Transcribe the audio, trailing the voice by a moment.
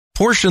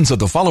Portions of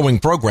the following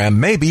program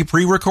may be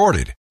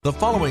pre-recorded. The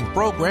following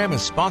program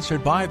is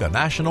sponsored by the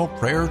National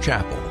Prayer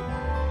Chapel.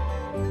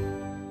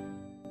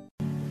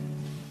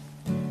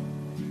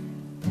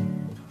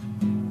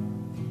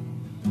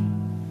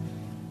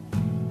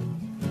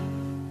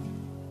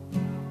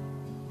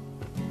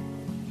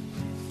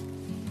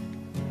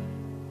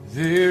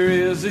 There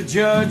is a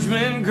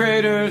judgment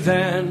greater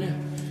than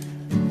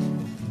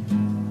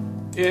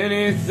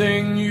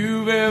anything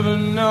you've ever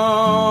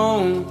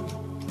known.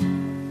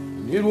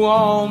 It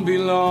won't be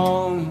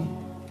long.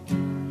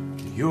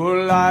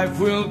 Your life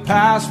will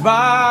pass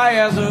by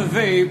as a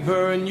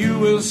vapor, and you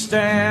will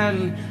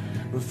stand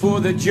before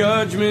the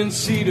judgment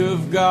seat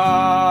of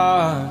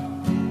God.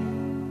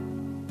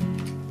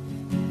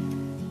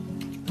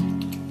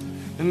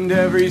 And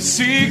every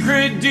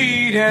secret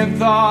deed and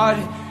thought,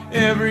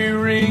 every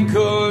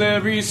wrinkle,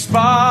 every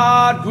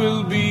spot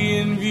will be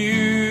in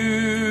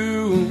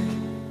view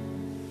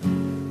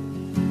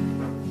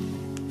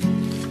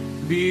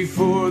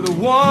before the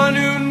one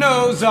who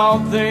knows all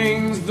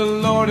things, the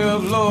Lord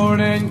of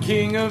Lords and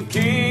King of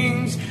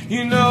Kings.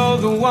 You know,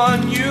 the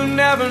one you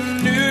never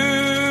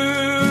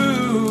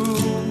knew.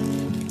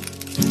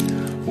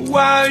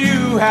 While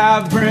you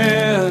have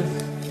breath,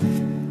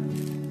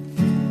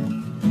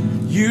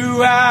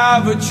 you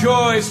have a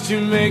choice to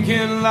make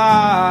in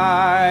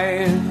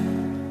life.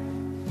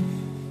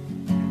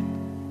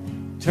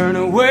 Turn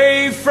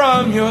away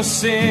from your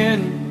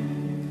sin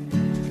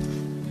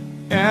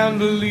and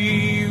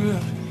believe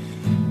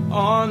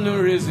on the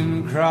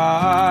risen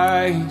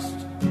Christ.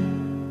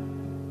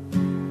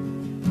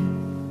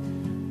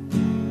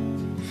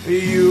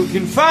 You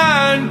can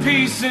find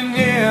peace in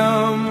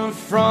Him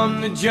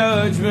from the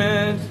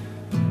judgment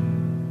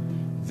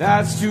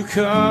that's to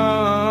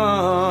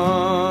come.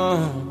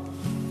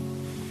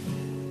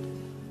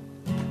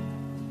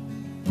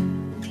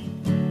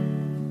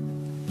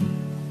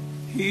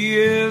 He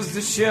is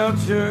the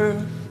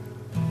shelter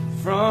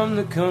from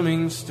the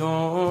coming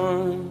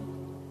storm.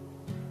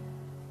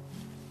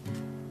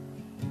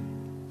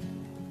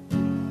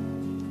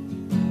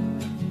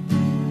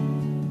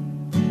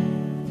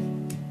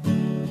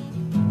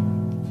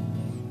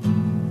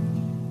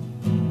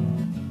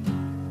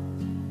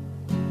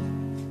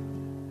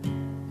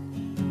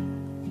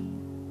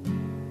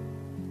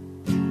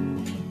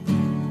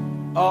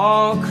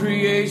 All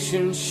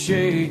creation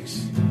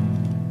shakes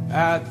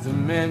at the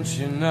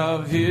mention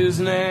of His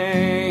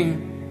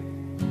name.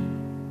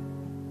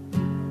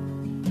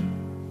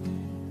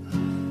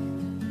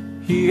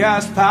 He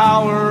has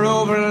power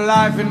over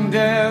life and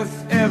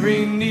death.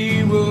 Every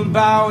knee will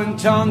bow and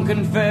tongue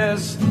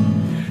confess.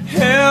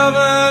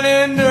 Heaven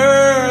and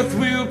earth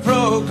will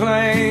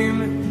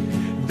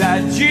proclaim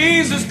that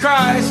Jesus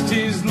Christ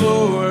is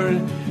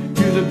Lord.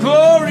 To the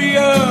glory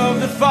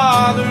of the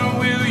Father,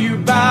 will you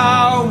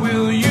bow?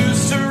 Will you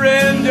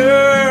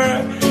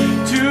surrender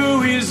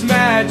to His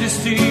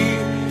majesty?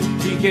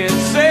 He can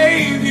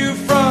save you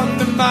from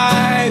the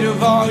might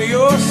of all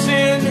your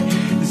sin.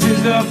 This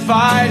is the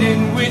fight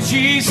in which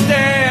He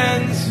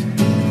stands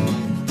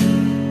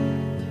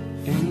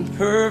in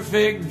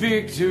perfect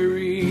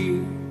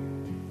victory.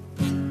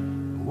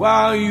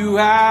 While you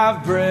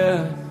have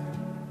breath,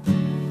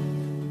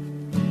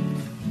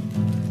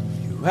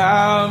 you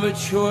have a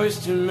choice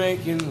to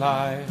make in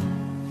life.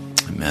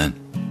 Amen.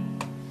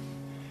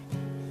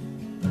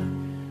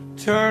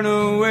 Turn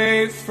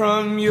away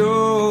from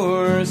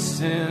your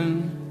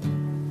sin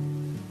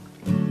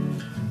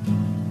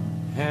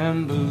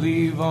and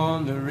believe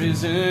on the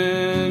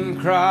risen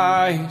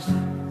Christ.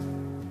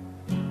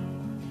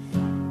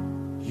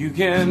 You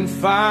can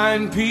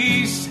find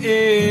peace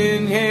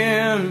in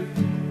Him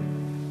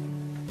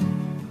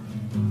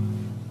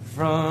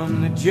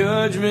from the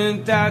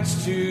judgment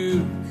that's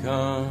to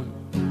come.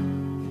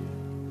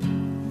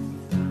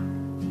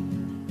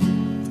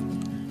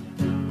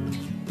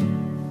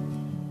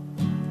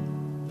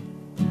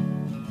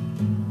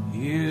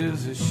 He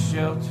is a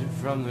shelter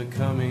from the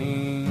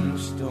coming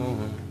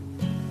storm.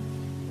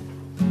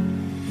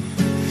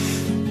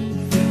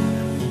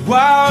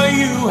 While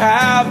you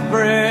have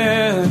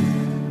breath,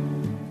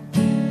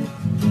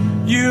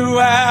 you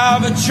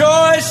have a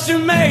choice to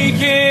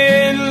make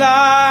in life.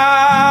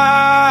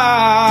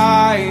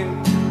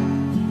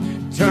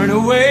 Turn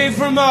away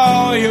from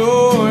all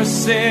your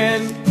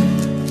sin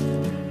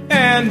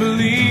and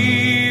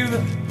believe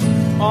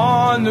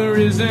on the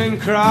risen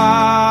Christ.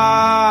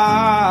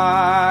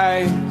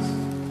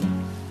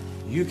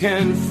 You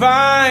can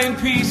find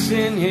peace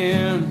in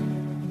Him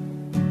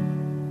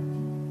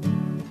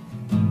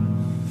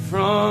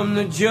from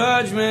the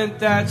judgment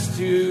that's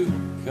to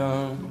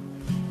come.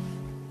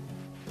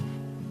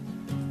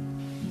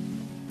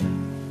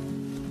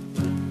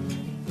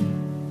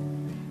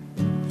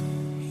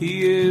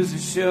 He is a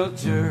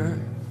shelter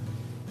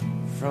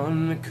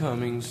from the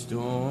coming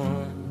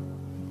storm.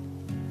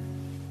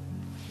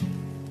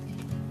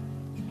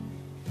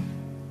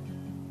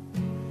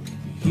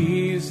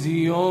 He's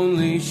the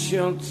only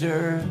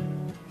shelter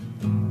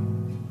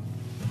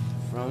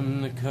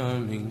from the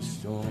coming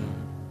storm.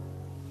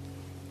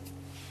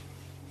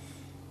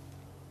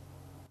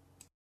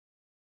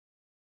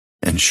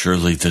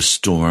 surely the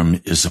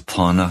storm is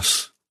upon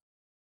us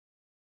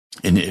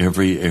in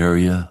every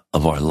area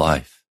of our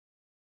life.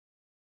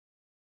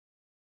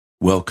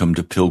 Welcome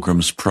to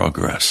Pilgrim's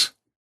Progress.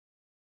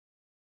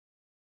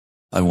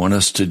 I want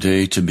us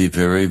today to be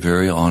very,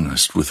 very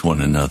honest with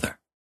one another.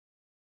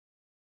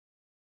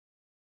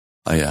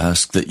 I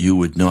ask that you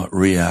would not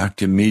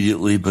react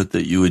immediately, but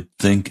that you would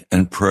think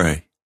and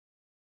pray.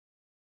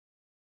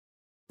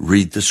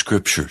 Read the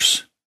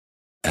scriptures.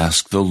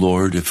 Ask the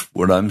Lord if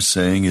what I'm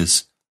saying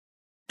is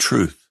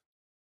truth.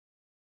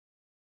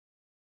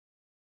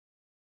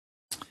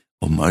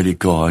 Almighty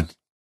God,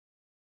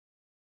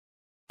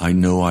 I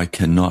know I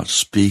cannot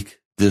speak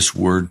this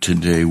word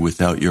today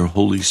without your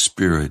Holy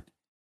Spirit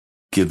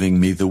giving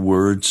me the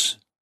words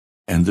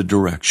and the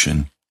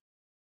direction.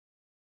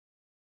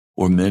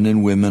 Or men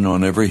and women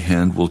on every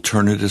hand will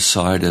turn it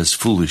aside as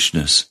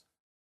foolishness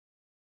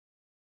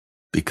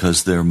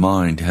because their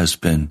mind has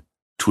been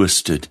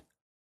twisted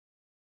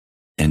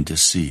and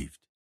deceived.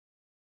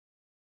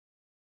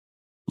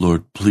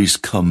 Lord, please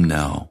come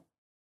now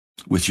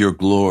with your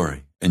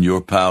glory and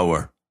your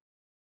power.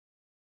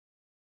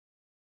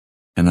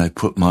 And I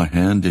put my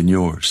hand in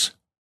yours.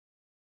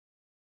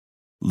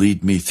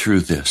 Lead me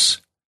through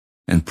this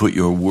and put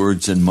your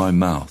words in my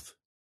mouth.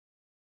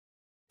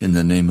 In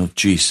the name of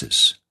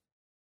Jesus.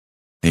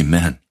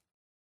 Amen.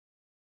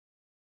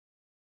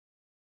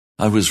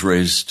 I was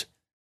raised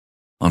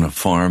on a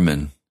farm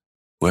in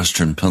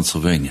western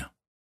Pennsylvania.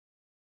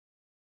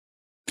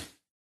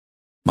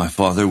 My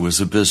father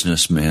was a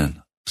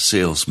businessman,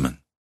 salesman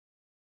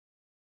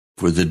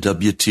for the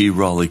W.T.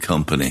 Raleigh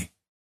Company.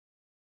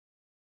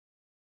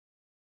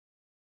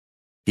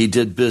 He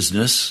did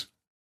business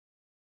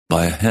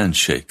by a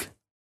handshake.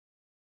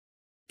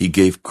 He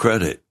gave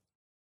credit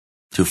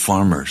to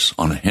farmers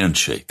on a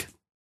handshake.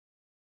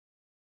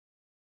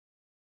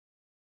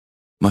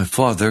 My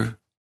father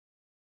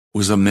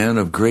was a man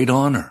of great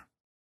honor.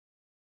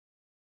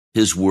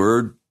 His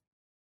word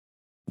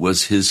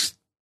was his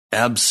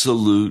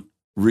absolute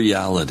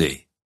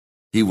reality.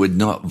 He would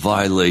not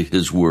violate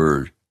his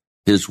word.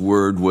 His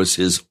word was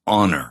his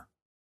honor.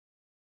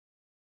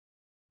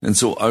 And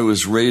so I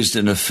was raised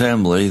in a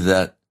family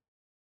that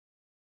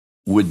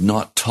would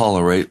not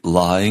tolerate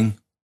lying,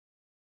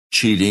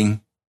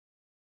 cheating,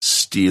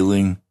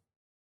 stealing.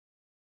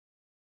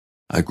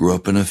 I grew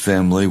up in a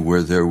family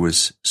where there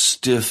was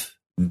stiff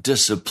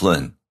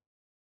discipline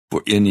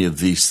for any of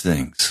these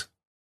things.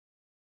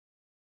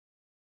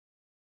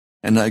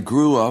 And I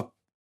grew up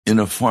in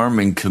a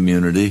farming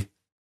community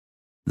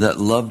that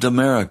loved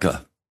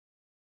America.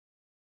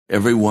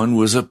 Everyone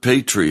was a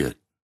patriot.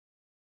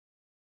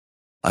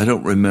 I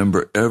don't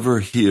remember ever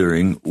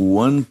hearing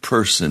one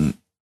person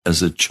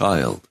as a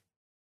child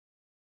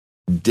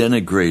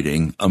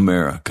denigrating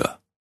America.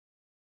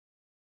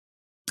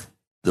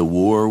 The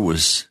war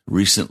was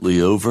recently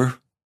over.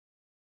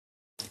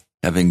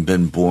 Having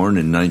been born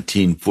in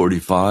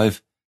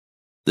 1945,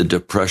 the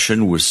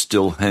Depression was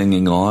still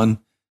hanging on,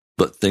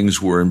 but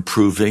things were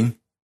improving.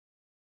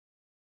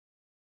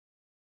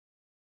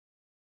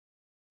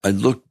 I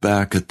look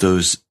back at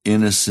those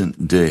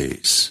innocent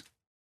days,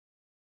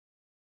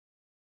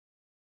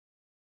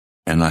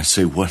 and I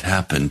say, what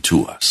happened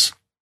to us?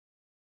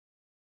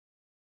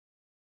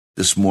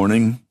 This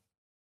morning,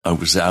 I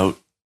was out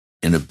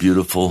in a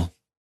beautiful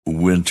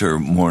winter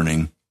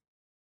morning,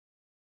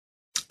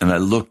 and I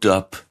looked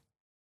up,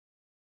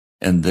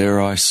 and there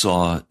I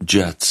saw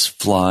jets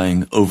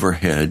flying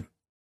overhead,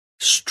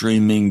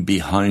 streaming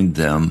behind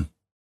them,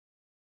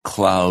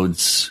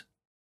 clouds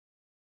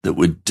that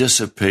would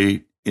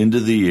dissipate into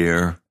the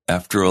air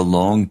after a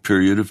long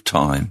period of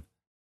time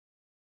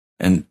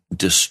and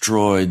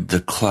destroyed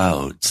the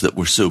clouds that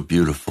were so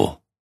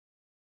beautiful.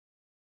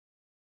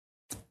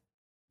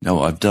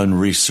 Now, I've done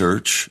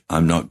research.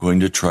 I'm not going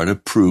to try to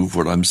prove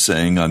what I'm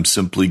saying. I'm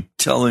simply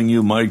telling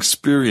you my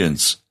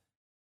experience.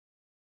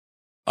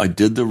 I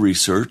did the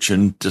research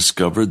and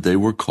discovered they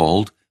were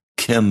called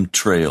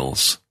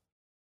chemtrails.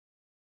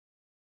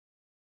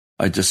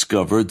 I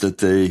discovered that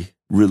they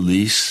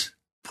release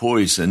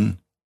poison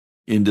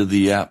into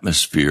the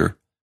atmosphere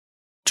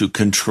to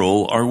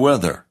control our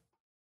weather,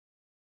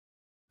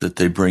 that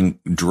they bring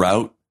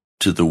drought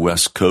to the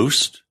West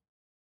Coast,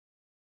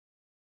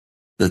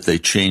 that they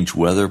change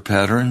weather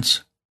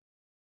patterns.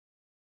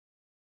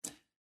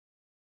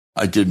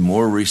 I did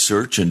more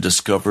research and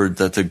discovered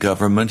that the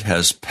government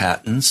has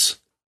patents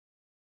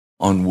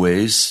on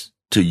ways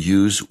to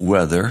use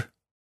weather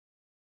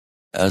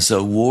as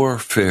a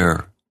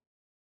warfare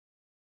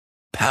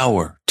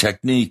power,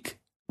 technique,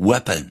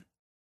 weapon.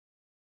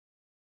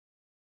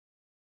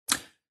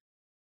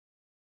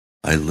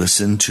 I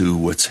listen to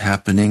what's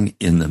happening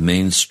in the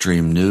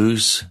mainstream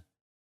news.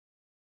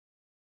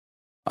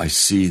 I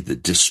see the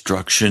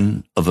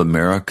destruction of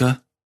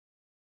America.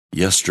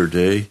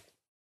 Yesterday,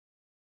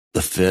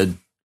 the Fed,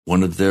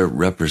 one of their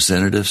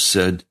representatives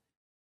said,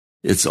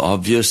 it's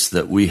obvious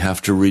that we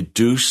have to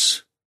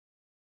reduce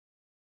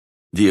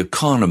the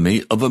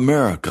economy of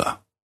America.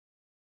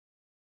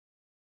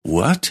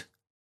 What?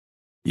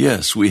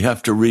 Yes, we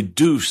have to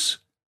reduce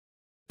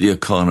the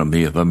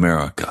economy of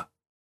America.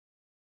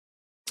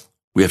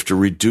 We have to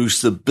reduce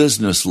the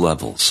business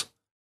levels.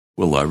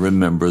 Well, I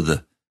remember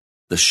the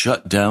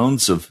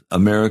shutdowns of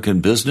American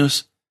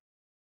business.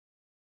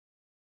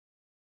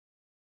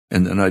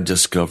 And then I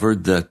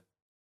discovered that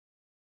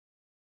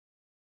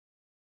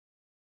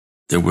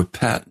there were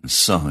patents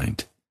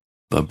signed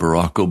by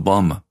Barack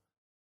Obama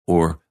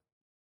or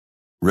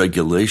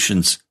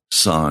regulations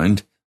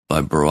signed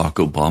by Barack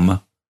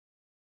Obama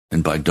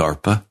and by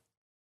DARPA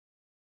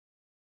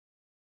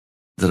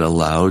that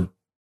allowed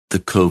the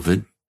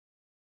COVID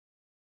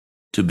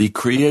to be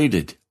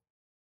created.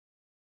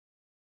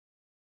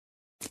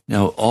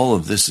 Now, all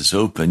of this is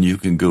open. You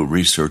can go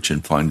research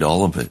and find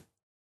all of it.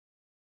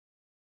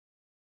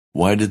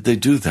 Why did they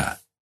do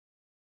that?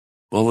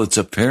 Well, it's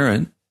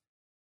apparent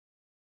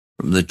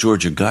from the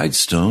Georgia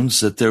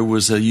Guidestones that there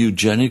was a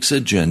eugenics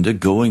agenda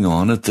going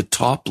on at the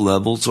top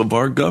levels of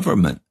our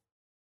government.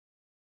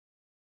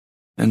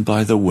 And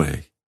by the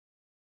way,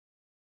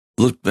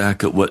 look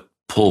back at what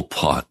Pol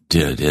Pot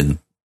did in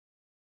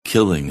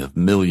killing of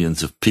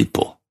millions of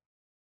people.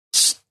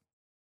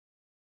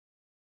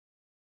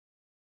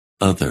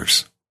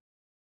 Others.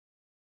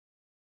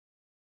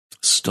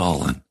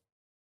 Stalin.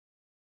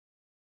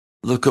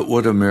 Look at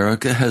what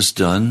America has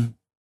done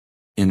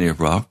in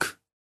Iraq,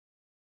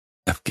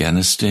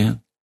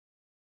 Afghanistan.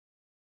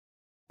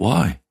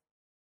 Why?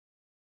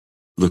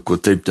 Look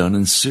what they've done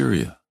in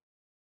Syria.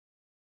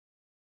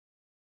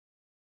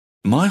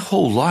 My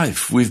whole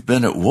life we've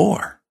been at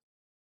war.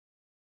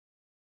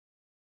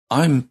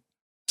 I'm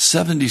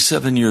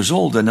 77 years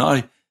old and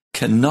I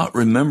cannot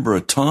remember a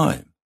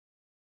time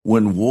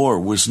when war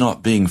was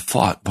not being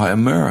fought by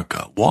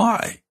America.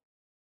 Why?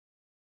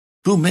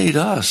 Who made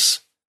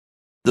us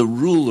the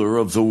ruler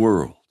of the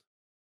world?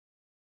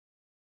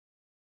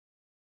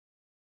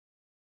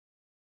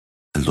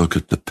 I look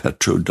at the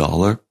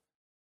petrodollar,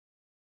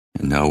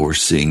 and now we're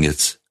seeing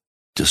its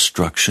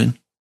destruction.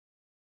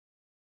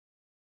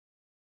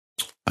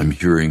 I'm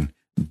hearing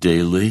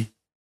daily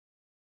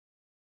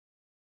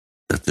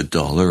that the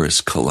dollar is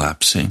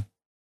collapsing.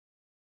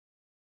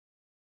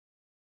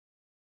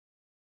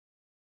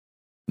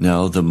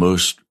 Now, the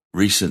most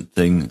recent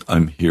thing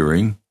I'm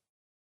hearing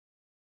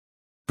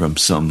from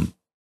some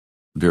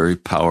very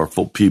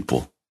powerful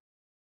people,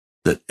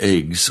 that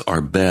eggs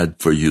are bad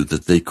for you,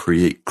 that they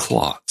create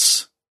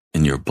clots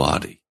in your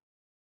body.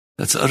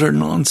 That's utter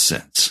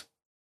nonsense.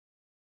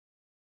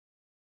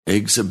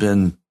 Eggs have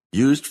been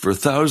used for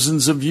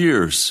thousands of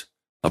years,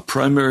 a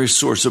primary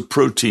source of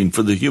protein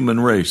for the human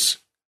race.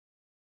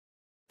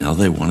 Now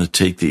they want to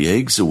take the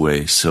eggs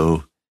away,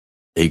 so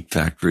egg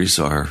factories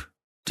are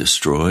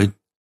destroyed.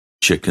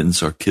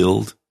 Chickens are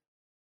killed.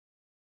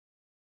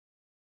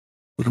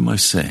 What am I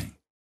saying?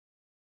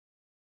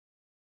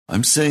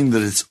 I'm saying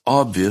that it's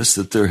obvious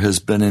that there has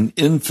been an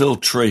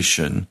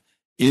infiltration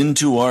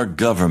into our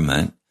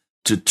government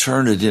to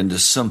turn it into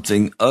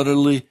something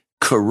utterly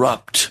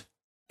corrupt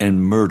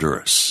and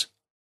murderous.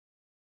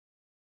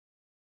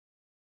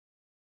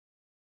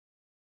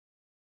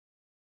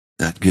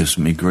 That gives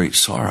me great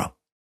sorrow.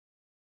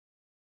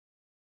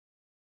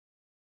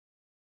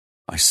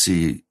 I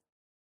see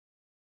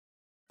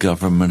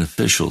government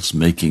officials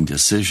making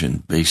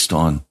decisions based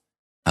on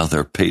how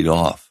they're paid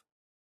off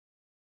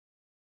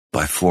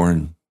by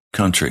foreign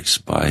countries,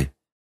 by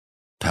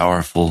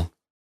powerful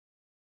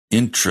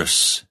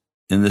interests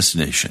in this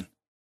nation.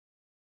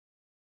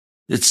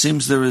 It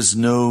seems there is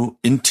no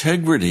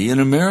integrity in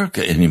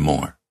America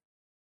anymore.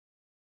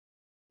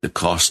 The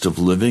cost of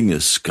living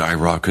is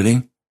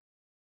skyrocketing.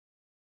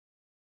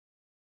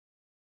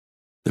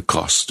 The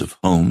cost of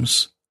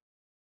homes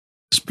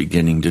is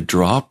beginning to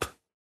drop.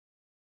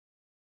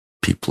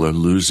 People are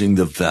losing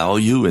the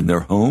value in their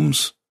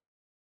homes.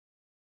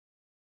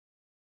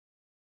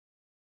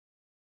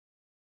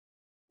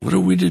 What are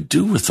we to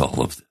do with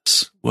all of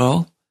this?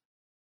 Well,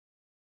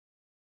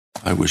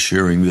 I was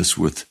sharing this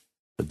with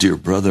a dear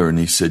brother, and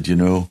he said,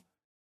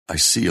 I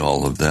see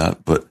all of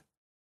that, but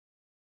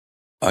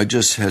I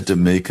just had to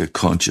make a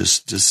conscious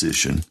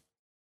decision.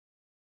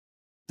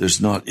 There's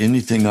not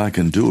anything I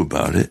can do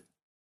about it,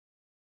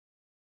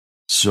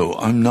 so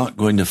I'm not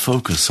going to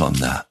focus on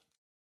that.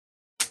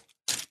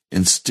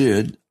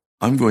 Instead,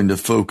 I'm going to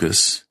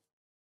focus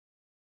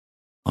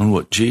on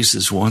what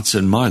Jesus wants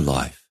in my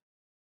life.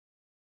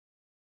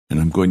 And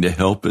I'm going to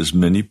help as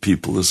many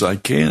people as I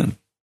can.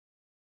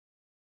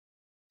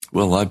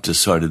 Well, I've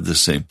decided the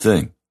same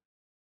thing.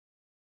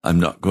 I'm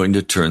not going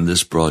to turn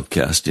this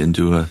broadcast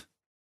into a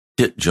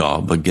hit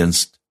job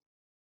against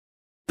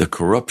the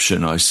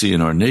corruption I see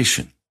in our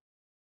nation.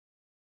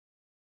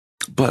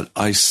 But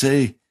I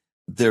say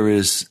there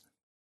is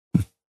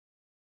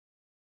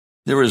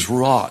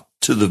rot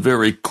to the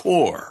very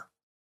core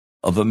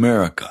of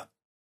America.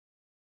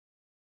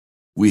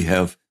 We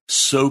have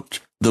soaked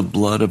the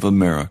blood of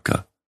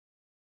America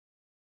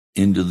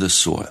into the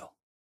soil.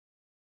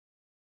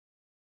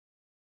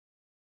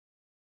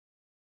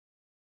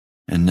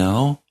 And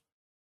now,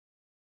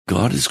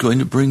 God is going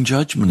to bring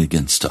judgment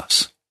against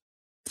us.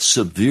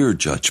 Severe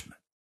judgment.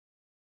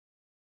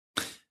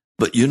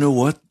 But you know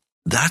what?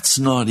 that's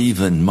not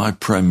even my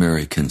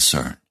primary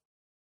concern.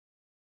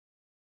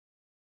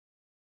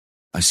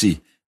 I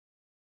see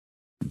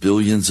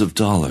billions of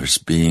dollars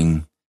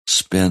being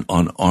spent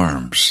on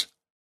arms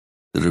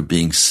that are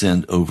being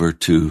sent over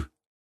to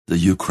the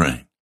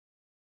Ukraine.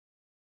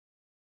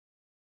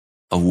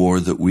 A war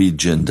that we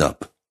ginned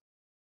up.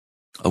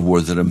 A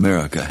war that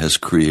America has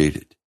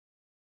created.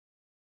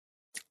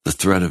 The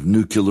threat of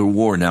nuclear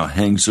war now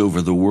hangs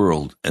over the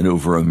world and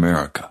over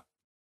America.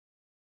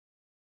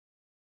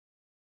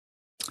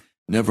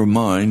 Never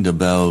mind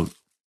about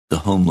the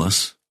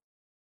homeless.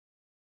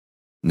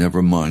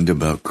 Never mind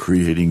about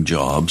creating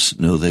jobs.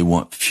 No, they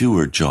want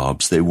fewer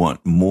jobs. They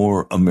want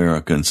more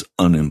Americans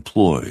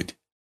unemployed.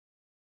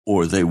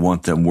 Or they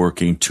want them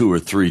working 2 or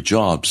 3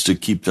 jobs to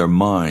keep their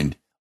mind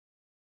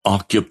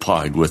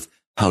occupied with,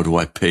 how do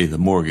I pay the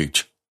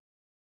mortgage?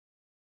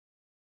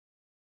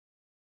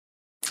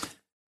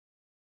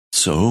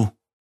 So,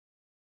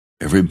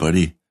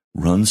 everybody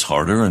runs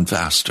harder and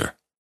faster.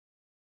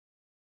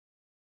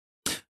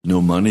 No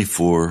money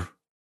for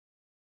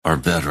our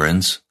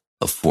veterans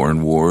of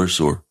foreign wars,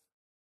 or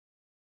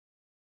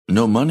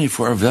no money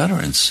for our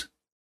veterans.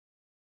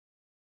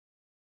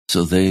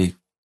 So they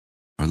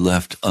are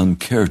left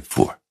uncared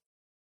for.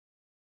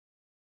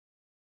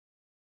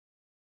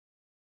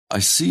 I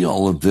see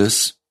all of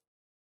this,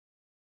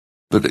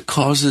 but it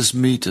causes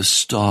me to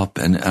stop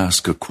and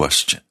ask a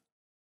question.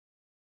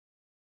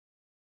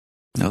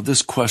 Now,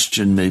 this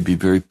question may be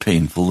very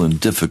painful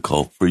and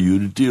difficult for you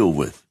to deal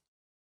with,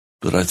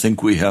 but I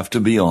think we have to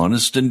be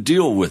honest and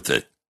deal with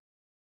it.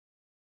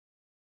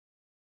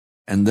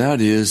 And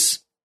that is,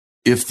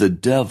 if the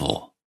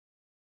devil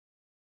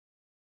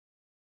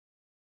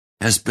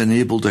has been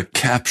able to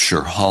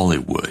capture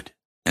Hollywood,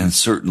 and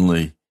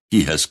certainly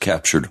he has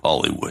captured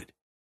Hollywood,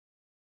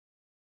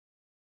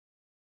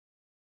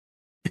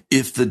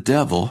 if the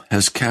devil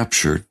has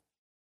captured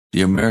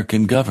the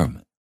American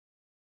government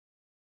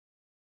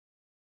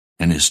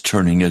and is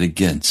turning it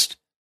against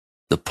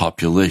the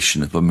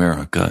population of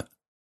America,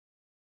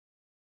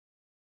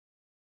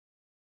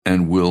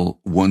 and will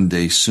one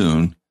day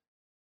soon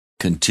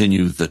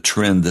continue the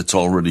trend that's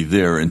already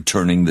there in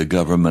turning the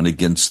government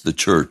against the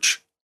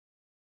church.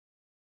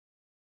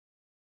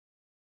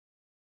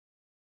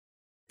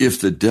 If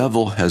the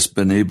devil has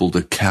been able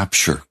to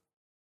capture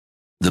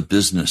the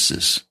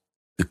businesses,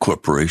 the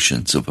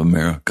corporations of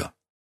America,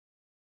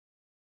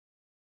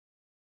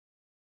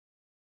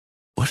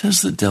 what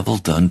has the devil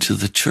done to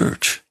the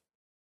church?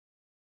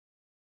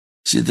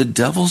 See, the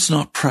devil's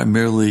not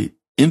primarily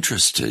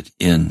interested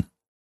in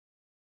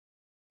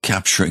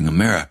capturing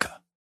America.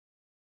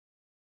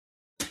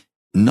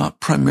 Not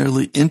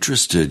primarily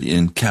interested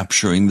in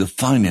capturing the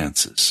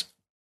finances.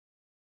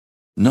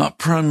 Not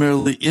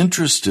primarily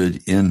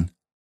interested in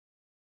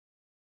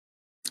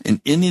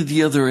any of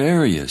the other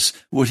areas.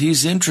 What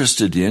he's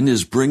interested in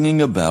is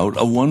bringing about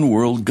a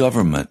one-world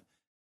government.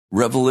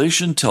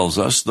 Revelation tells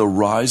us the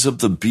rise of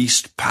the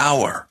beast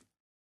power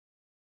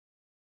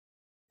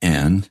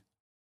and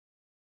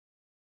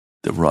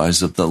the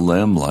rise of the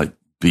lamb-like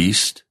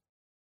beast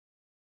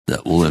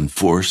that will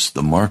enforce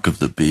the mark of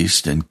the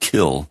beast and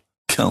kill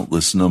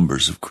countless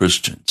numbers of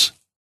Christians.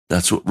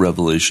 That's what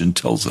Revelation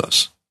tells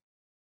us.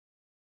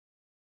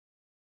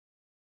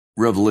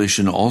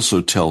 Revelation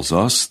also tells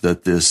us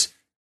that this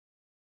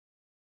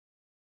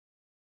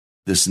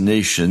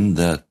nation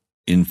that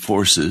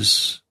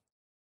enforces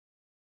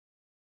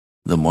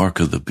the mark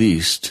of the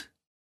beast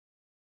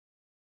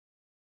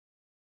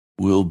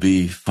will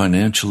be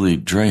financially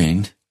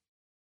drained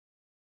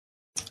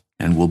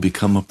and will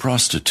become a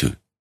prostitute,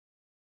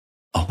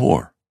 a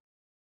whore.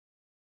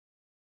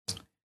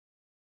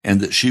 And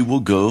that she will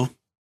go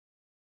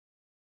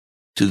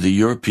to the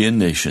European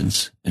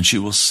nations and she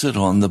will sit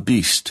on the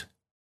beast.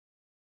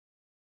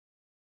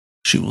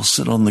 She will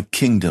sit on the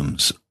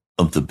kingdoms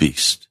of the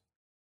beast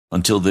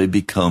until they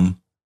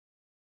become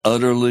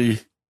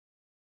utterly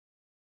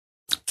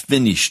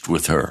finished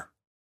with her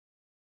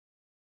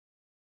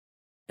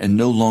and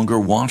no longer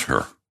want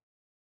her.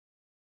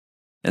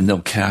 And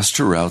they'll cast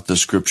her out, the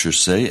scriptures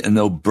say, and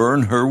they'll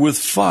burn her with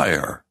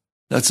fire.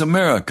 That's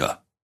America.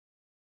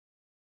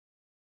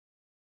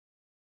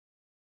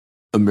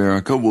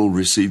 America will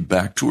receive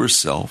back to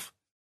herself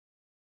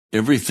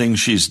everything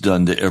she's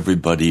done to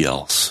everybody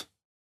else.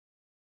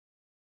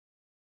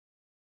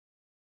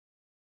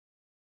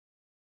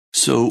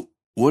 So,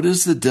 what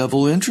is the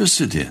devil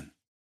interested in?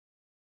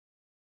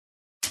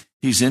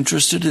 He's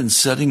interested in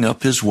setting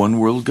up his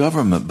one-world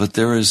government, but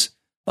there is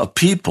a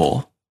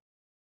people,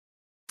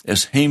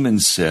 as Haman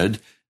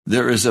said,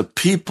 there is a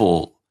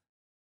people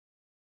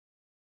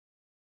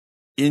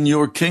in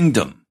your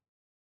kingdom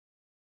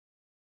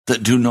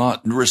that do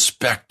not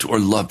respect or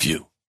love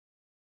you.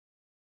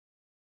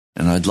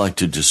 And I'd like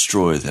to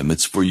destroy them.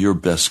 It's for your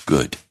best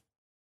good.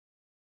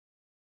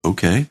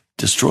 Okay,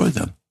 destroy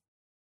them.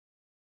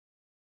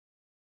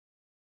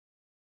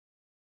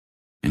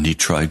 And he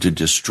tried to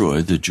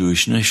destroy the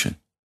Jewish nation,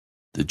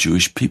 the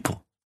Jewish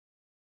people,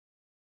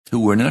 who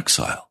were in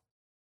exile.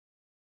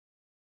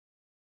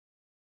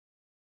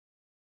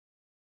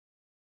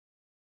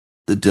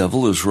 The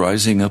devil is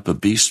rising up a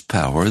beast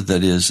power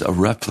that is a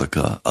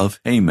replica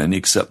of Haman,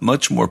 except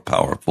much more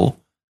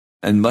powerful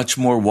and much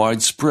more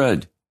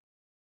widespread.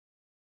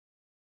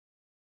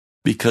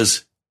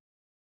 Because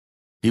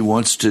he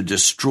wants to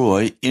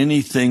destroy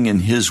anything in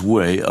his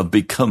way of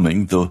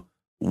becoming the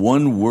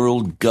one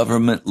world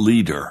government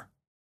leader.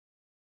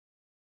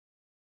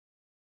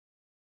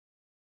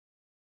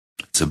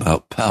 It's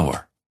about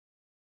power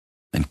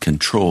and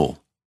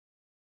control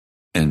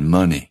and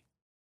money.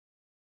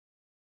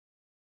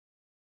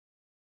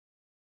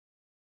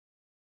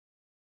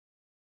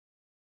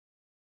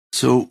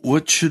 So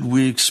what should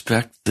we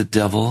expect the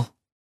devil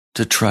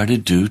to try to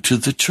do to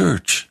the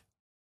church?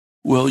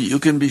 Well, you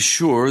can be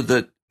sure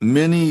that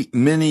many,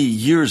 many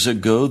years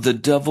ago, the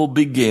devil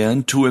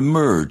began to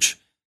emerge.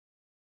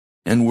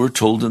 And we're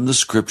told in the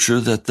scripture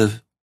that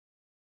the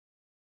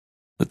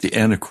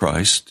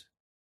Antichrist,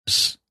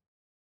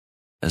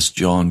 as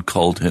John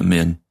called him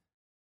in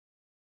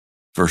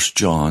 1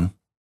 John,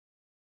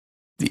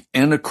 the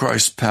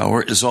Antichrist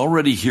power is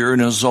already here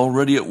and is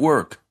already at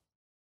work.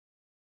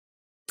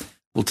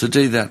 Well,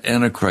 today that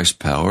Antichrist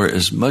power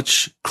is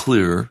much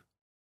clearer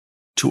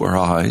to our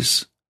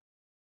eyes,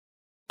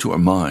 to our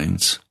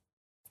minds.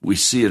 We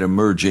see it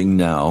emerging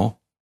now.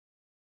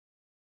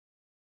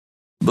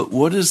 But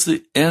what is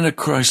the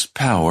Antichrist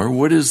power?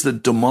 What is the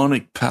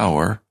demonic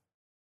power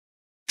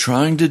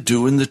trying to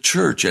do in the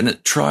church? And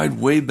it tried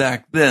way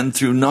back then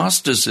through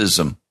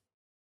Gnosticism.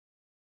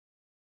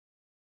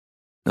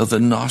 Now,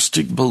 the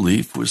Gnostic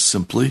belief was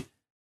simply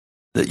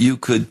that you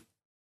could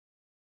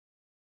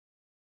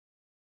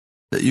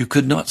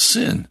not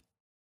sin,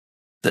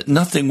 that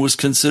nothing was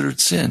considered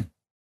sin.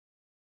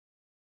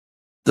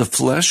 The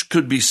flesh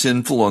could be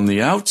sinful on the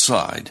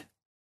outside,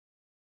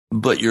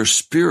 but your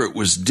spirit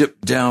was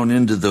dipped down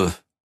into the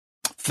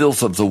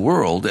filth of the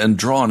world and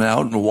drawn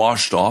out and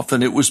washed off,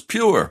 and it was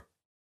pure.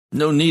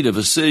 No need of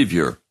a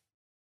savior.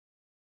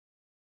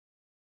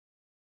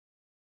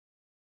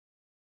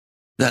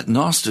 That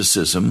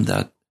Gnosticism,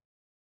 that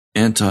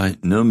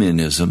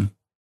antinomianism,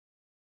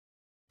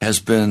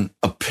 has been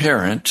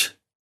apparent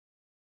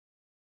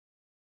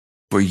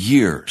for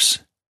years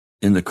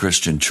in the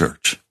Christian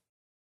church.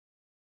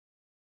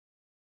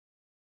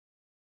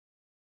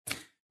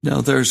 Now,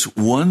 there's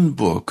one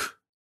book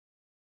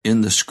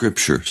in the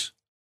scriptures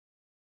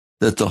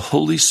that the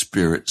Holy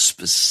Spirit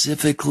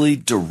specifically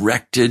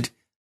directed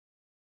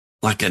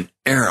like an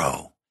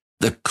arrow,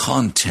 the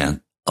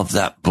content of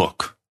that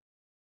book.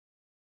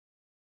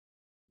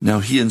 Now,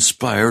 he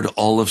inspired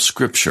all of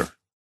Scripture,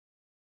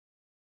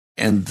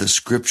 and the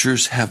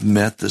Scriptures have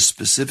met the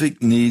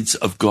specific needs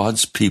of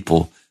God's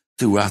people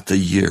throughout the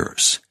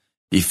years.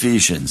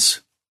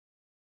 Ephesians,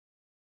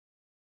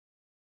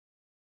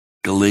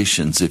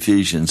 Galatians,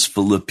 Ephesians,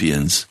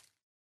 Philippians,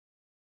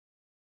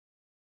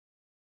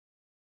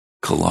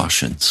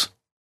 Colossians,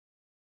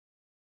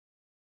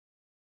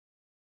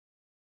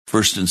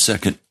 1st and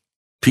 2nd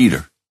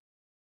Peter,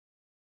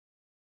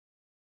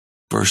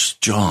 1st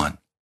John,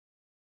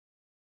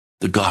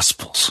 the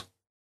Gospels.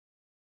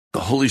 The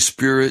Holy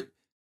Spirit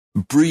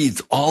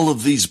breathed all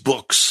of these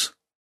books,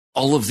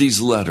 all of these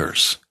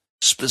letters,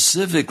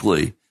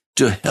 specifically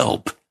to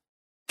help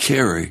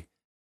carry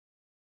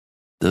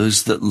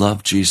those that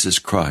love Jesus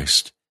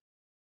Christ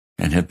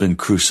and have been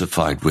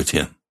crucified with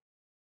him.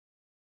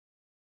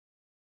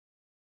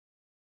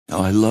 Now,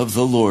 I love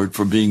the Lord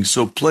for being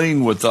so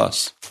plain with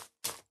us.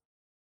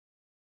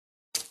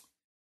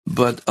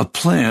 But a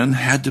plan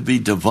had to be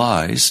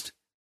devised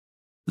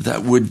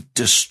that would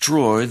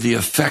destroy the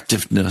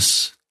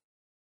effectiveness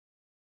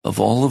of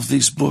all of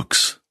these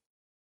books.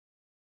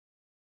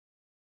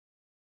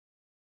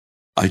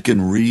 I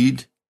can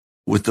read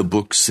what the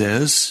book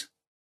says,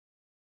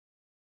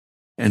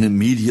 and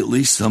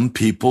immediately some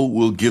people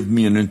will give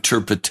me an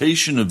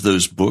interpretation of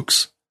those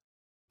books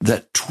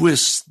that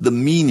twists the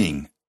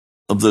meaning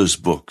of those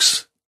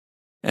books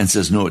and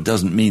says, no, it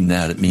doesn't mean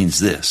that, it means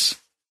this.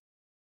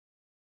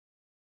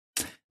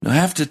 Now, I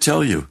have to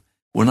tell you,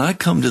 when I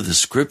come to the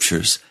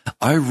scriptures,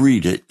 I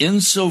read it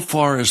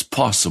insofar as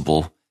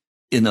possible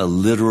in a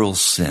literal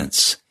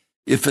sense.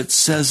 If it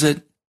says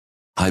it,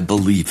 I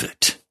believe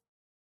it.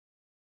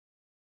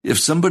 If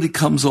somebody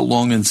comes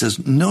along and says,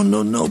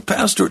 no,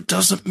 Pastor, it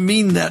doesn't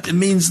mean that, it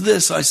means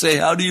this, I say,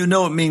 how do you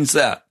know it means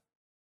that?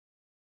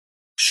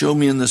 Show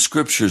me in the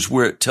scriptures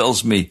where it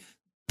tells me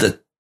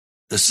that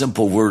the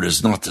simple word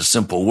is not the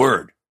simple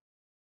word.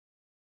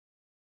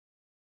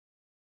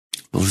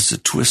 Well, it's a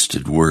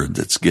twisted word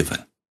that's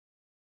given.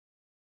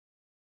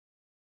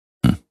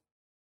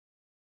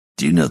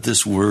 Do you know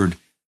this word,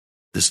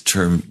 this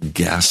term,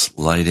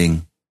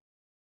 gaslighting?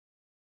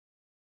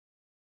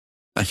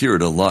 I hear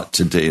it a lot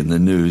today in the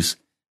news.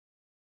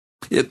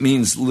 It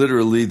means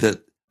literally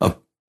that a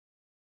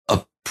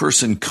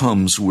person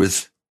comes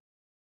with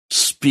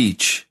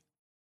speech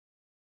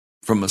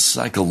from a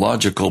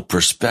psychological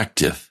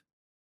perspective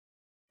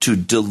to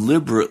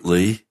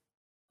deliberately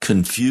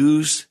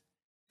confuse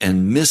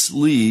and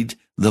mislead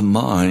the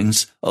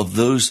minds of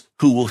those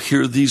who will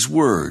hear these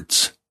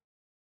words.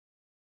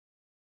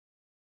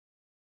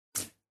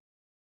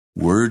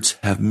 Words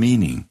have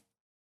meaning.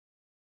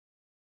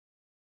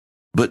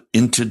 But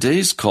in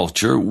today's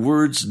culture,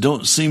 words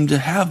don't seem to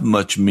have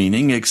much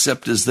meaning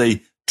except as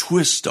they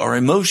twist our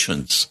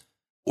emotions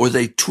or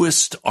they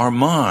twist our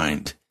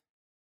mind.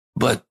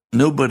 But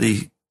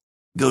nobody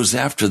goes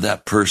after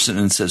that person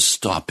and says,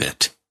 stop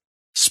it.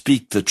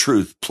 Speak the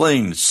truth,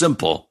 plain,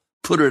 simple,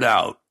 put it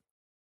out.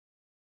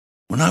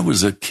 When I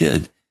was a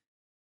kid,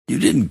 you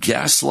didn't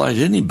gaslight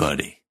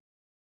anybody.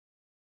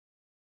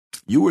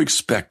 You were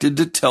expected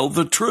to tell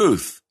the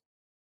truth.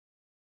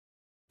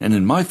 And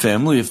in my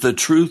family, if the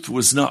truth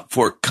was not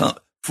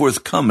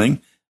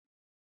forthcoming,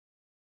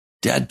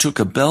 Dad took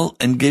a belt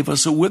and gave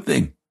us a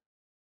whipping.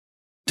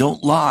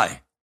 Don't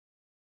lie.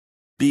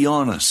 Be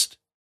honest.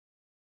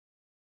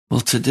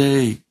 Well,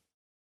 today,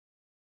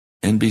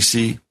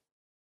 NBC,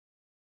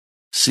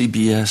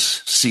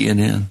 CBS,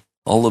 CNN,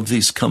 all of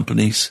these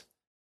companies,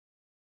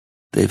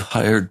 they've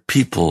hired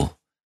people,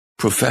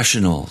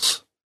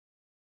 professionals,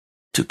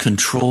 to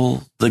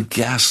control the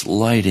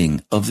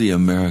gaslighting of the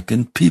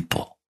American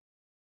people.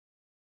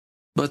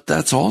 But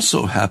that's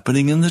also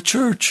happening in the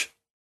church.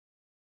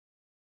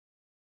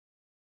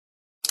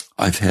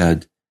 I've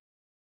had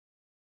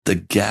the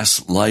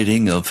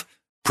gaslighting of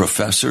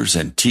professors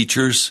and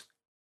teachers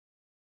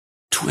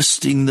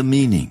twisting the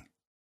meaning,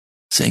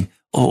 saying,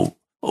 oh,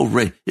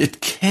 Ray,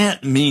 it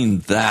can't mean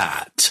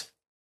that.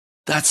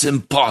 That's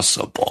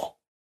impossible.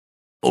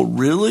 Oh,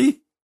 really?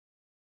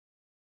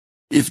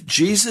 If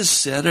Jesus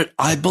said it,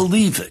 I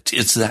believe it.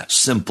 It's that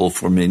simple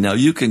for me. Now,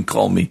 you can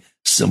call me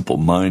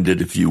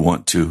simple-minded if you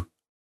want to.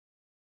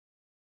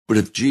 But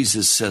if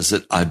Jesus says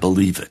it, I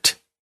believe it.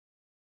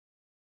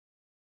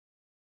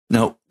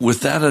 Now,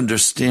 with that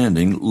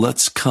understanding,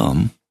 let's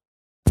come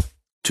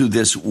to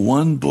this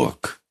one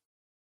book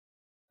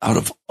out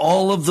of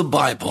all of the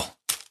Bible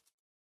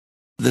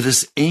that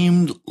is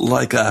aimed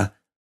like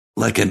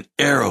an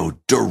arrow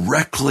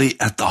directly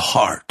at the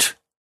heart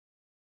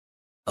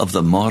of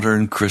the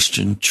modern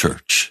Christian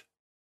church.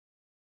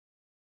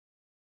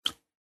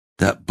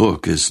 That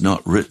book is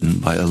not written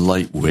by a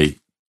lightweight.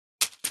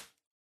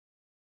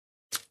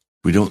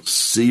 We don't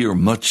see or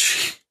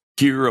much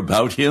hear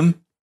about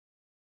him,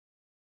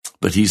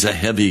 but he's a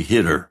heavy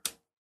hitter.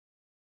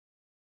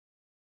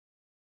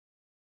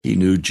 He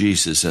knew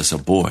Jesus as a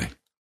boy.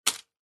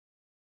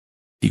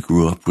 He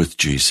grew up with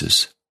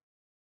Jesus.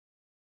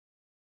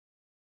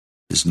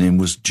 His name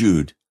was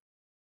Jude.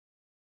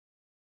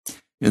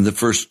 In the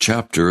first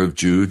chapter of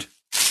Jude,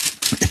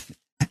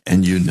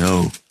 and you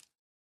know,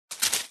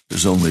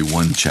 there's only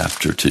one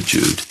chapter to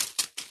Jude.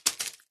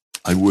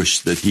 I wish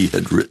that he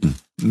had written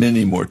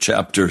many more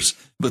chapters,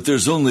 but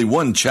there's only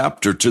one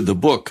chapter to the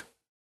book.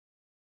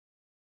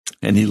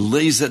 And he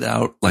lays it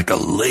out like a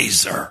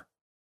laser.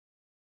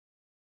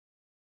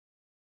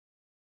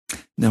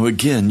 Now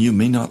again, you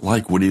may not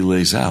like what he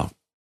lays out,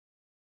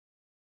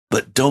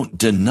 but don't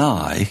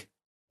deny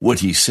what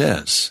he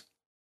says.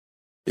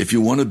 If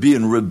you want to be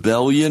in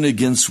rebellion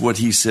against what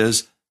he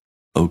says,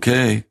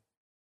 okay,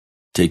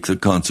 take the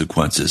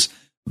consequences.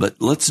 But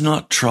let's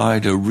not try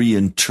to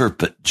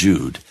reinterpret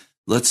Jude.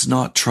 Let's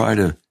not try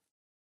to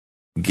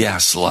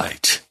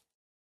gaslight.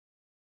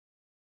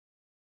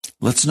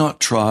 Let's not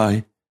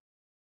try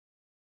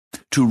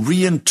to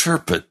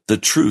reinterpret the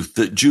truth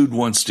that Jude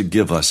wants to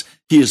give us.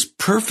 He is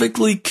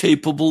perfectly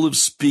capable of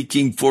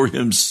speaking for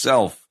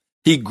himself.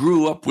 He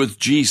grew up with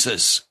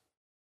Jesus.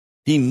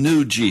 He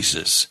knew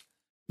Jesus.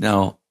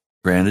 Now,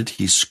 granted,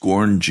 he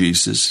scorned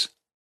Jesus at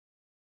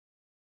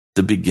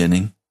the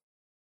beginning,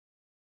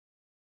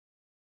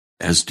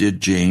 as did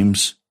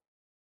James.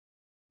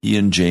 He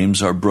and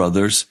James are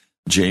brothers.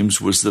 James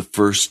was the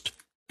first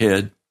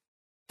head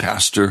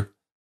pastor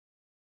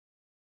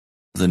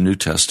of the New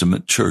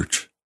Testament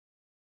church.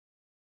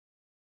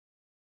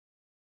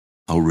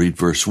 I'll read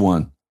verse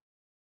 1.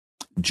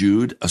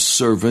 Jude, a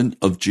servant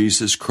of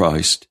Jesus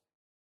Christ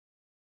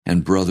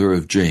and brother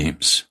of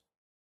James.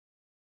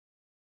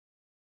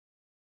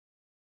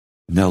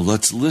 Now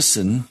let's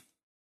listen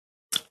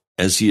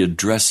as he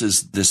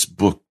addresses this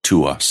book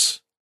to us.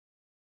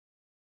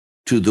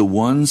 To the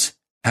ones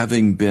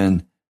having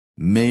been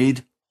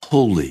made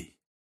holy.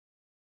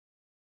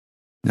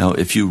 Now,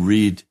 if you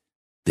read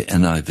the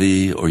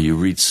NIV or you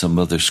read some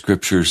other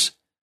scriptures,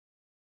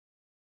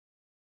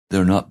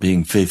 they're not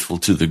being faithful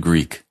to the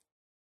Greek.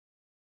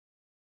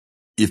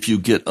 If you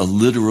get a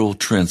literal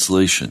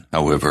translation,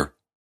 however,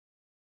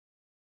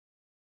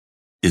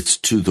 it's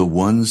to the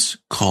ones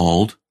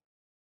called.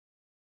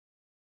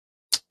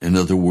 In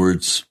other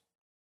words,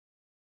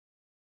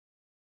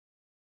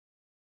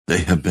 they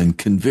have been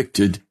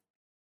convicted.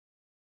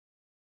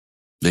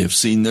 They have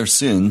seen their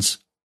sins,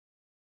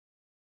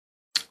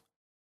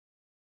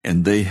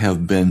 and they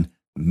have been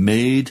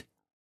made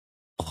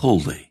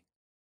holy.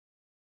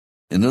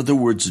 In other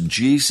words,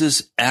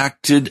 Jesus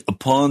acted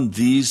upon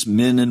these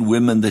men and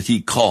women that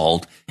he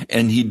called,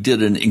 and he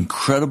did an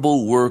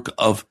incredible work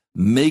of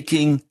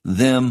making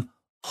them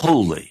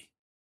holy.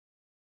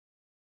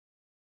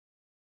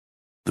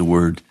 The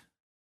word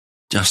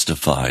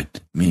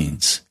justified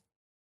means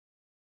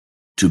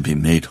to be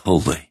made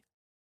holy.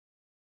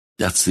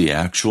 That's the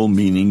actual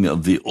meaning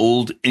of the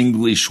Old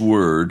English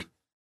word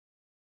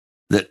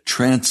that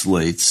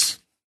translates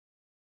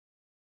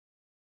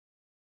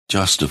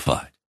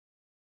justified.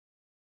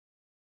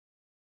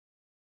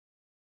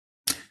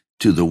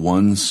 To the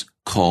ones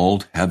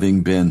called,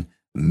 having been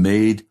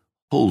made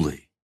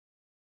holy.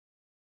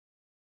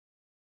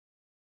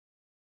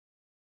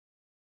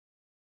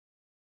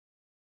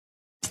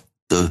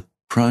 The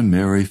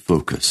primary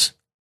focus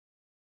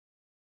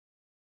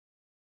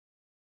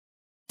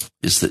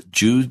is that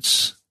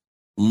Jude's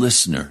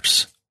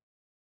listeners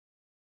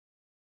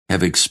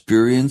have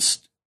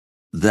experienced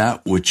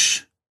that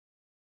which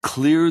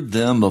cleared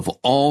them of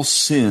all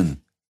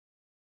sin.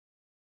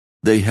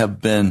 They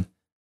have been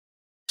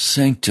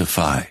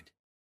sanctified.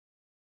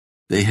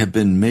 They have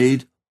been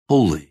made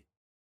holy.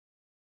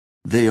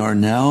 They are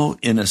now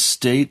in a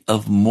state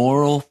of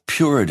moral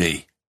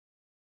purity.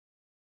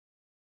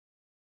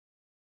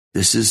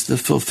 This is the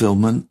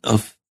fulfillment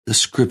of the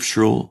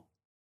scriptural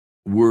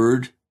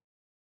word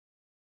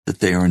that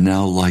they are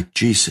now like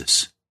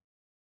Jesus.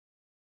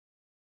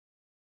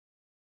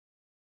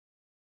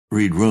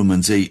 Read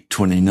Romans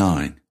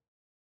 8:29.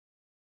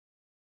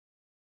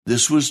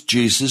 This was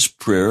Jesus'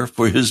 prayer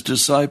for his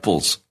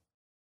disciples.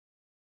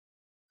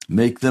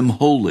 Make them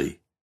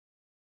holy.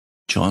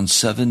 John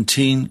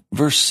 17,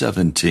 verse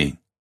 17.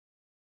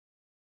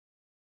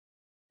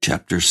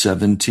 Chapter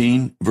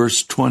 17,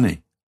 verse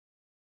 20.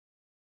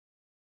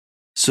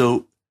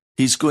 So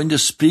he's going to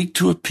speak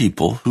to a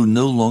people who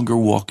no longer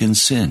walk in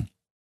sin.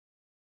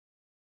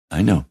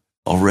 I know.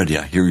 Already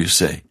I hear you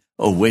say,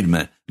 oh, wait a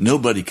minute.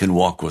 Nobody can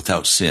walk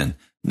without sin.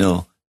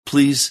 No,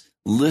 please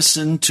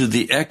listen to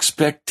the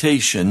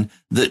expectation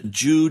that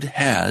Jude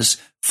has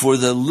for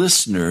the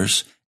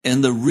listeners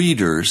and the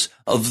readers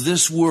of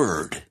this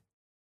word.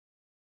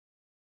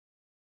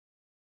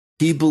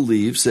 He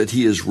believes that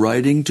he is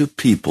writing to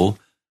people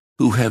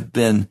who have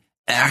been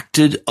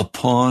acted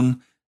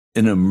upon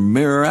in a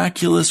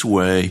miraculous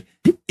way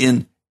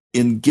in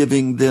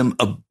giving them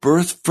a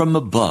birth from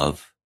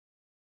above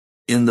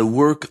in the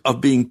work of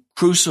being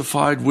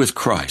crucified with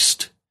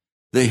Christ.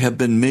 They have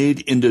been made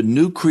into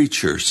new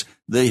creatures.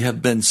 They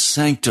have been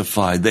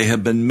sanctified. They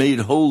have been made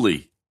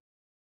holy.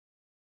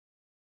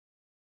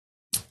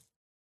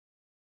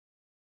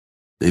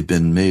 They've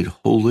been made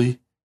holy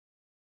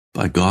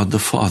by God the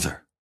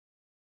Father.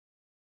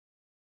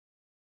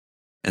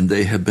 And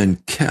they have been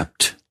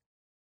kept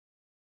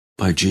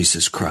by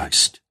Jesus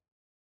Christ.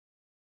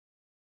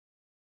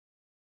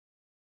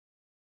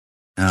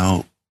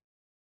 Now,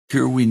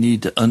 here we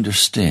need to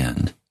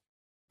understand,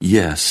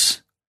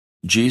 yes,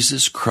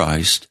 Jesus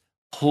Christ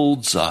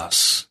holds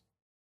us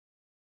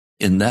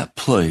in that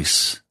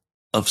place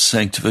of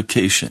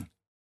sanctification.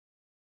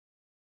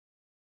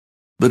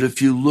 But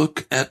if you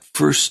look at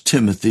 1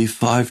 Timothy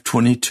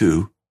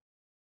 5:22,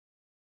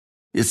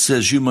 it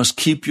says you must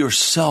keep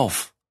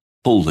yourself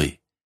holy.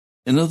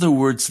 In other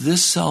words,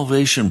 this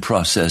salvation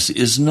process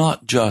is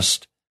not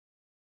just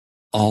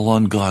all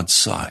on God's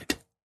side.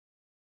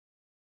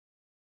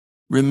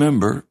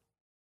 Remember,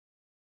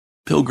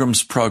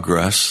 Pilgrim's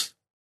Progress,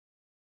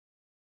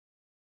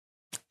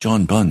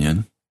 John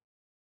Bunyan,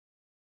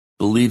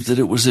 believed that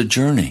it was a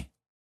journey.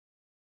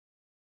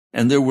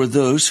 And there were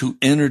those who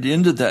entered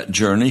into that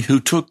journey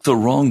who took the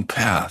wrong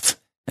path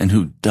and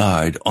who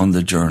died on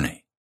the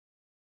journey.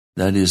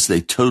 That is, they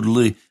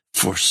totally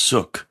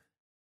forsook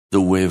the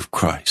way of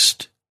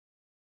Christ.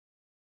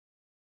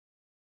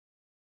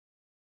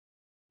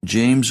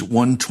 James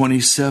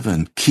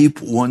 1:27,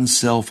 keep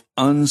oneself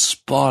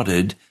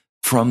unspotted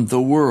from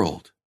the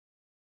world.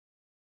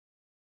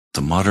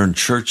 The modern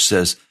church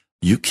says,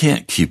 you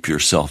can't keep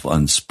yourself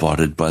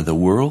unspotted by the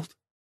world.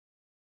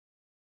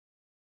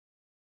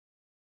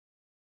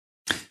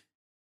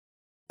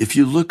 If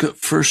you look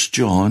at 1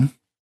 John,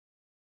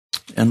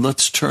 and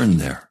let's turn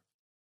there.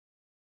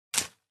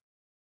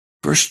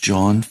 1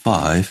 John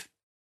 5,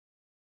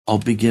 I'll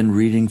begin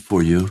reading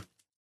for you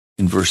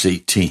in verse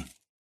 18.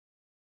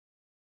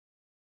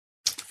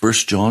 1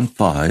 John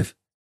 5,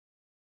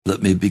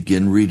 let me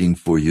begin reading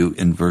for you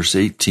in verse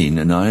 18,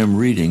 and I am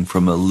reading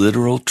from a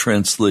literal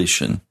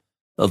translation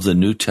of the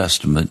New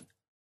Testament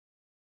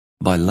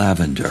by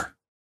Lavender.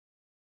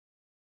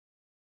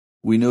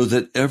 We know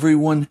that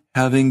everyone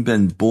having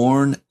been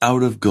born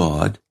out of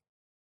God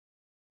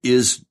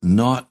is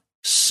not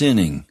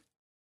sinning.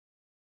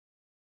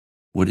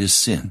 What is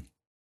sin?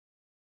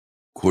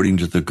 According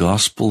to the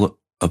Gospel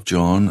of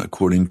John,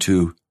 according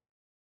to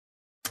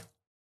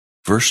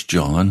 1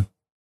 John,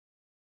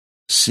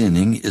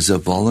 sinning is a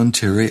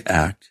voluntary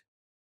act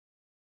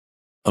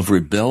of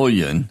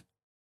rebellion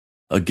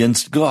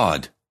against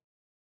God.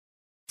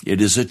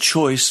 It is a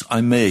choice I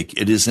make.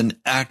 It is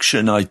an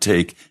action I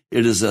take.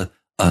 It is a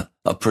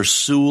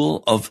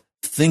pursuit of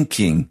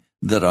thinking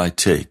that I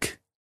take.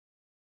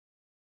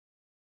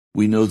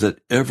 We know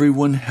that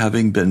everyone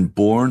having been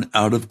born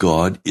out of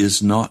God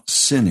is not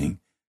sinning.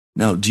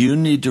 Now, do you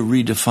need to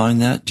redefine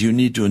that? Do you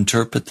need to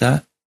interpret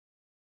that?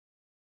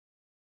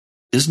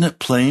 Isn't it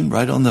plain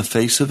right on the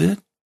face of it?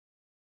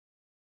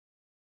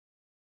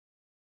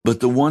 But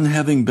the one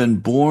having been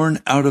born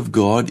out of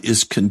God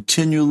is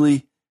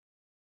continually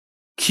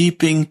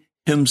keeping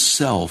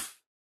himself,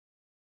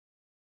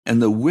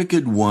 and the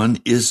wicked one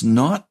is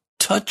not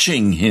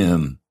touching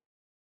him.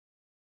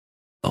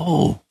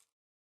 Oh,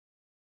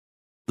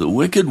 the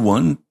wicked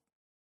one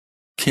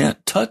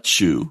can't touch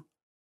you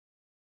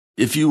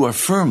if you are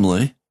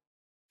firmly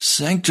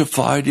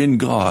sanctified in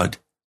God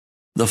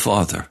the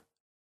Father.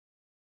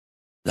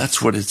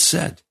 That's what it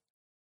said.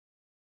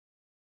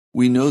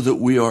 We know that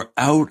we are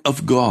out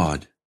of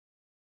God,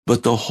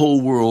 but the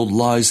whole world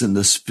lies in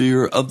the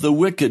sphere of the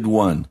wicked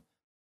one.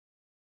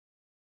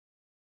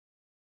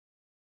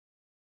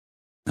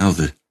 Now,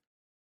 the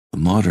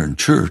modern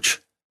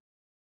church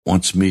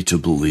wants me to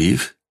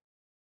believe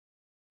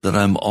that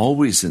I'm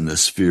always in the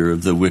sphere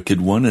of the wicked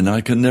one, and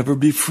I can never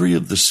be free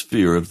of the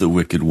sphere of the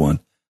wicked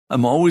one.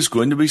 I'm always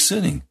going to be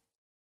sinning.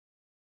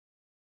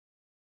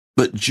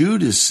 But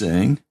Jude is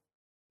saying,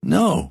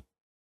 no,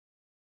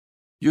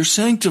 you're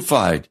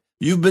sanctified.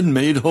 You've been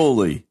made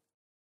holy.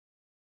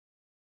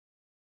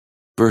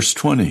 Verse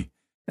 20,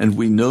 and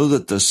we know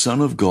that the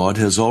Son of God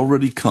has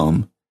already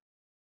come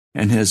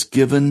and has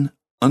given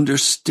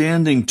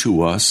understanding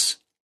to us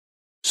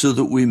so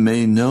that we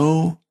may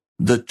know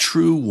the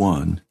true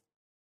one.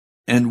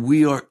 And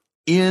we are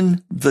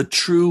in the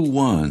true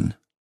one,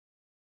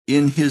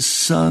 in his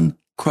Son,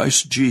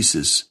 Christ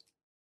Jesus.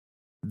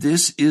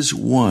 This is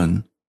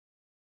one,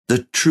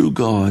 the true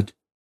God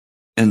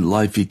and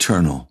life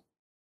eternal.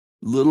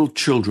 Little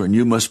children,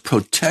 you must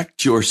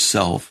protect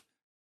yourself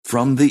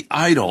from the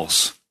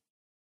idols.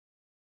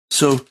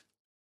 So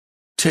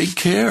take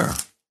care.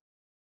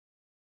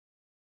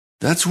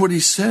 That's what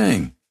he's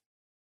saying.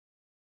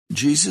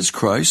 Jesus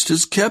Christ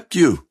has kept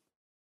you.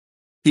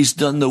 He's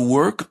done the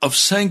work of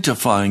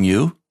sanctifying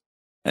you,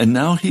 and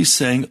now he's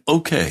saying,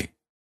 okay,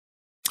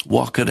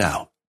 walk it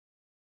out.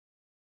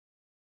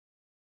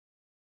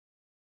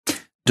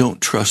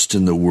 Don't trust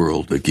in the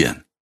world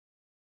again.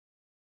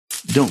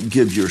 Don't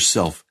give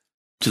yourself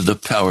to the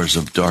powers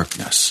of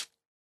darkness.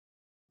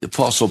 The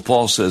Apostle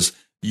Paul says,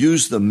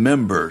 use the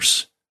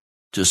members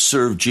to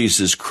serve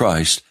Jesus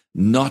Christ,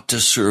 not to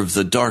serve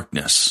the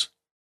darkness.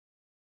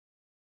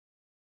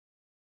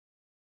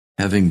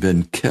 Having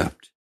been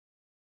kept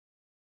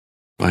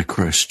by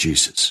Christ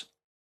Jesus.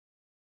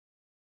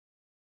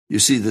 You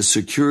see, the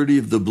security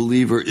of the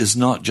believer is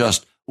not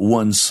just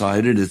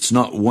one-sided. It's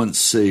not once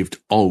saved,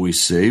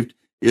 always saved.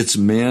 It's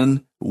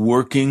man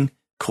working,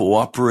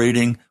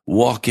 cooperating,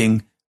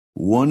 walking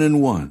one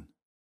and one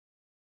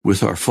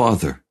with our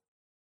Father.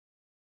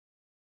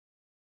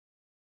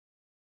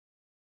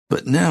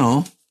 But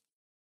now,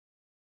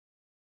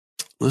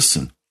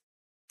 listen.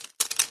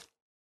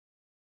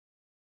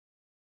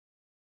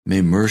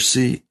 May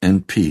mercy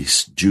and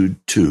peace, Jude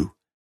 2,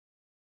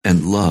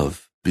 and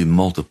love be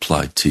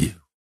multiplied to you.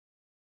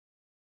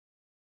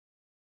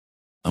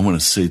 I want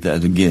to say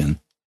that again.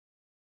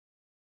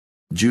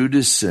 Jude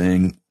is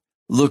saying,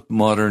 look,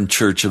 modern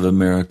Church of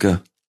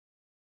America,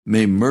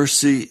 may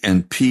mercy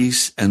and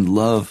peace and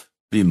love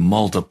be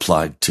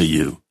multiplied to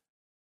you.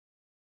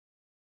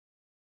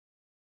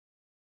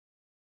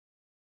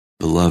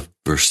 Beloved,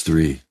 verse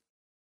 3,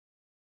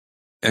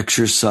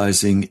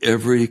 exercising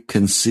every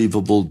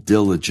conceivable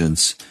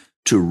diligence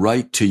to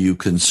write to you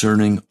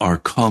concerning our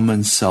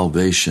common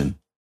salvation.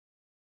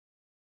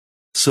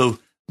 So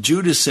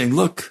Jude is saying,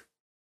 look,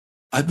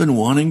 I've been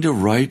wanting to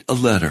write a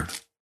letter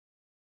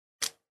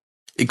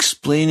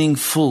explaining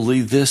fully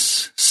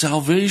this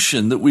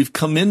salvation that we've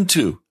come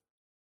into.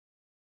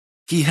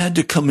 He had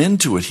to come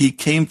into it. He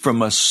came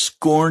from a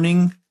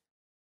scorning,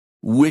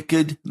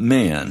 wicked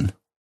man,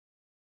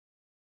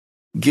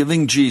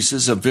 giving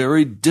Jesus a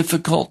very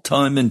difficult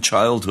time in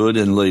childhood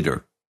and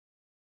later.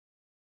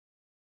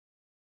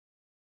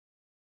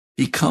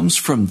 He comes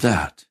from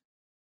that.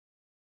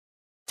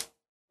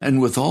 And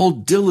with all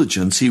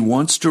diligence, he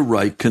wants to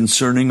write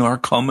concerning our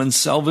common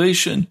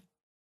salvation.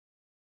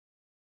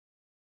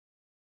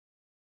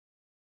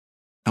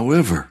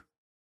 However,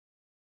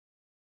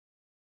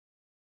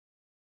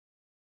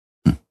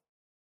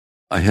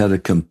 I had a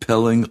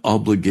compelling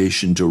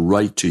obligation to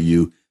write to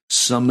you,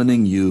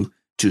 summoning you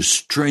to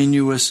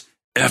strenuous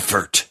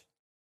effort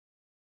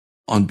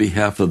on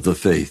behalf of the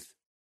faith,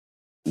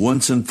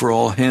 once and for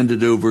all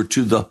handed over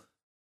to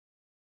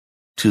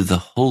the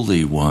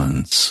holy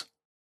ones,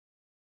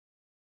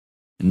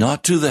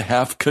 not to the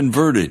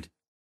half-converted.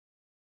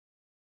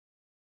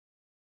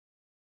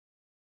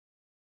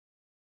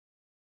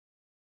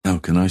 Now,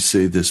 can I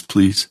say this,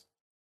 please?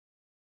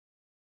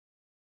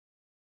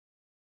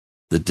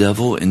 The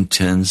devil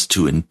intends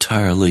to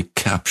entirely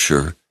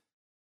capture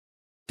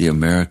the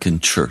American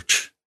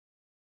church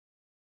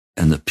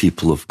and the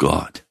people of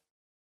God.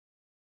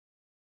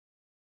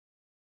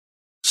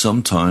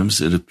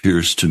 Sometimes it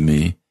appears to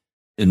me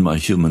in my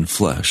human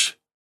flesh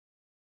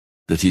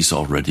that he's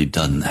already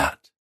done that.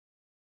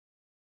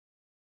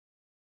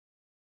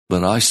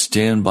 But I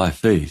stand by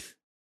faith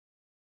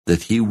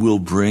that he will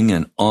bring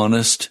an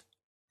honest,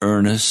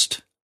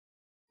 earnest,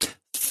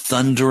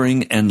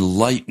 thundering and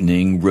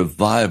lightning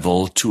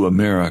revival to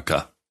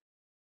America.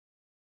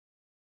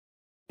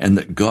 and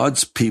that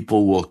God's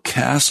people will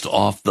cast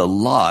off the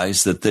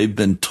lies that they've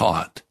been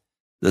taught,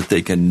 that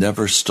they can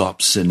never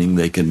stop sinning,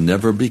 they can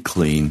never be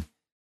clean.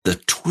 The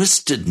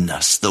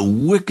twistedness, the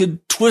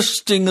wicked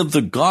twisting of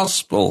the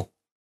gospel.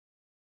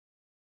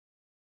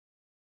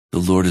 The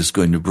Lord is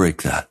going to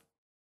break that.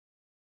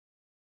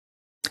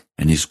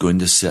 And he's going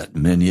to set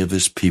many of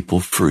his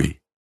people free.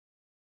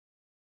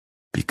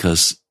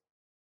 Because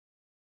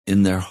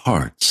in their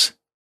hearts,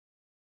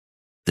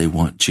 they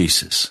want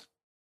Jesus.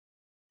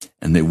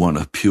 And they want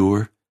a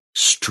pure,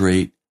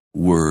 straight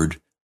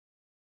word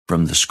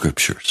from the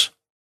Scriptures.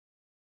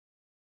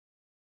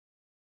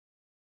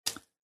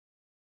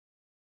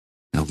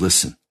 Now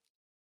listen.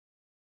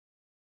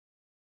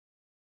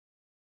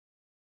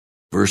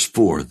 Verse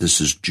 4, this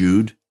is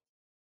Jude,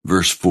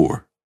 verse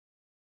 4.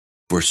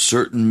 For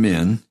certain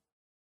men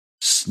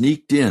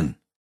sneaked in,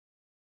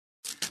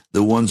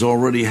 the ones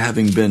already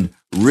having been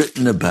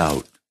written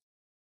about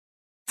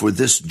for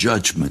this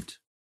judgment.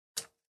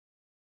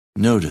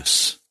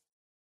 Notice,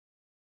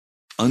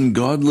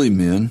 ungodly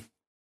men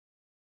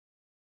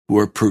who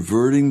are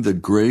perverting the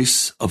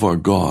grace of our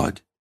God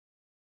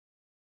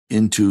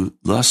into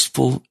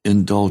lustful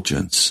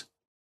indulgence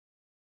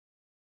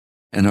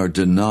and are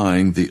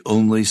denying the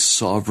only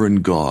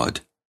sovereign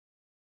God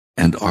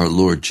and our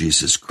Lord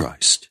Jesus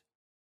Christ.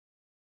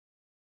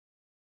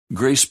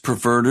 Grace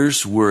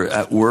perverters were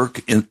at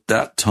work in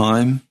that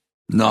time,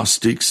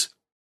 Gnostics,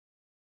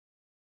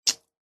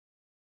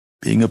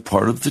 being a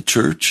part of the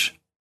church,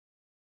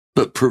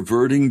 but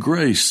perverting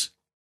grace.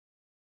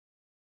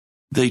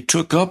 They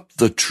took up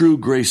the true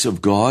grace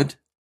of God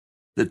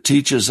that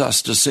teaches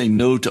us to say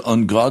no to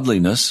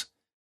ungodliness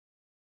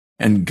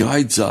and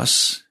guides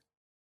us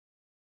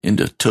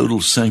into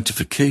total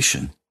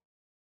sanctification.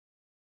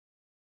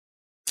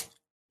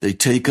 They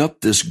take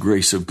up this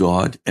grace of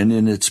God, and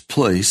in its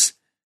place,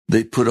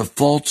 they put a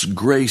false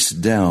grace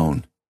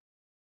down,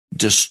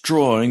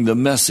 destroying the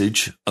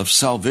message of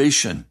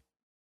salvation.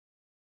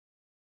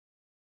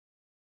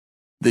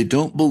 They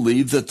don't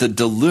believe that the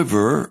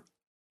deliverer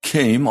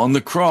came on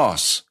the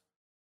cross.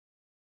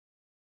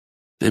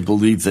 They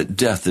believe that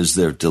death is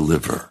their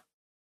deliverer.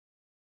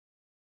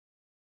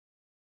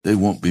 They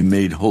won't be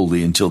made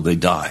holy until they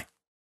die.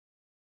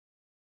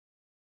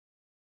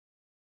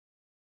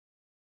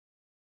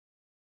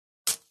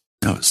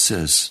 Now it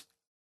says,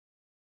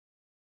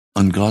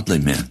 ungodly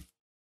men.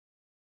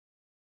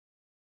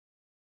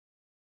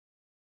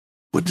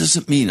 What does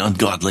it mean,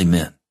 ungodly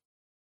men?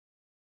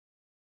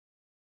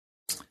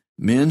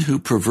 Men who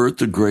pervert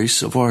the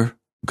grace of our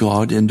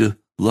God into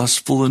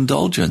lustful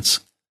indulgence.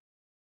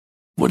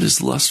 What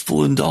is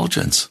lustful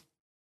indulgence?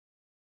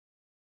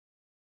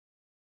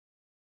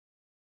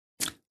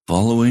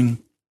 Following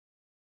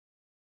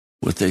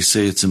what they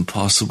say it's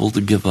impossible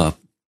to give up.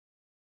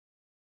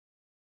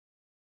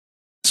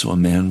 So a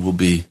man will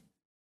be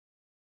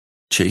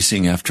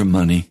chasing after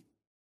money.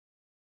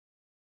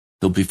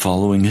 He'll be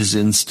following his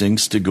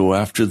instincts to go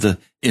after the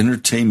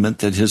entertainment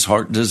that his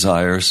heart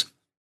desires.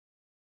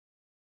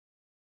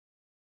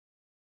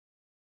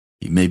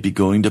 He may be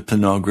going to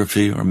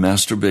pornography or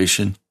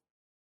masturbation.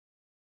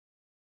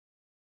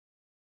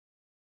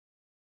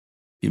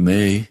 He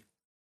may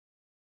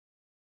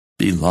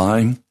be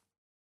lying,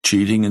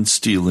 cheating, and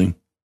stealing.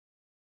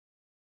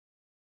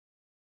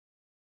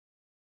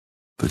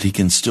 But he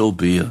can still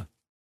be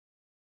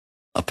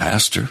a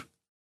pastor.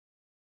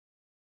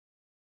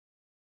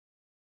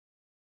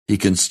 He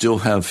can still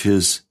have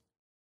his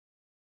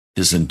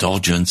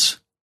indulgence.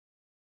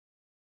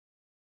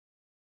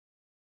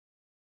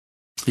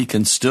 He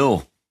can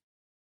still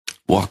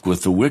walk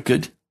with the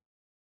wicked.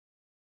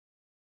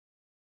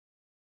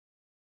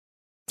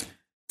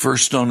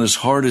 First on his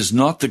heart is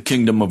not the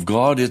kingdom of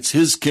God, it's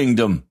his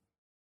kingdom.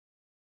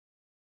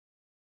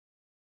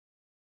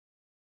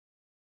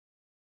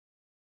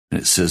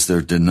 And it says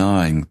they're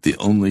denying the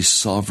only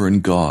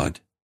sovereign God.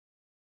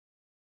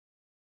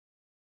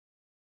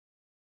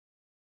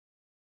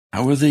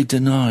 How are they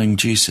denying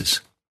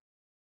Jesus?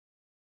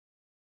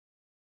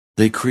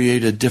 They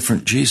create a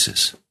different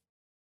Jesus.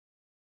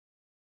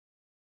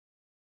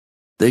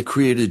 They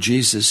create a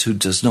Jesus who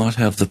does not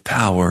have the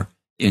power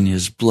in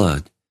his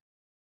blood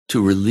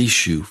to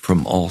release you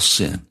from all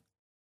sin.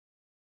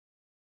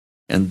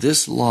 And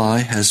this lie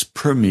has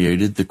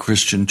permeated the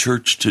Christian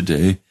church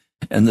today,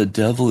 and the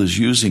devil is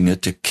using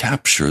it to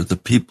capture the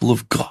people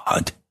of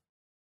God,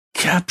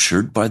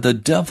 captured by the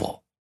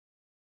devil.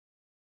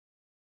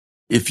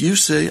 If you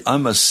say,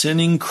 I'm a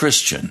sinning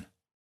Christian,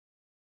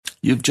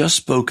 you've just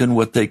spoken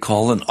what they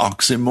call an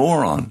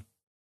oxymoron.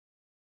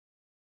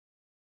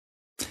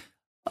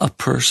 A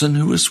person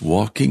who is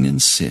walking in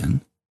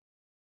sin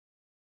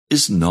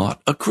is not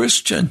a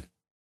Christian.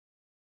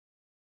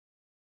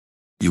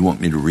 You want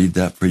me to read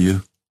that for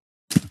you?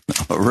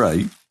 All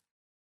right.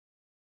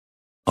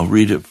 I'll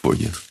read it for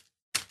you.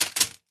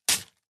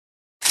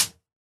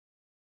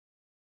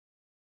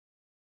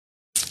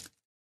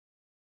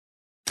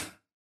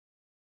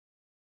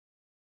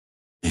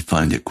 Let me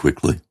find it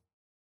quickly.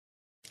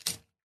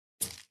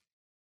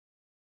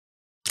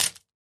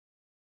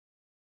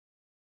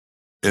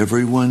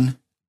 everyone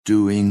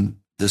doing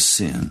the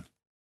sin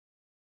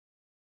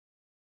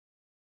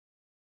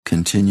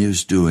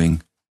continues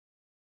doing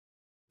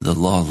the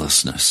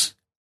lawlessness.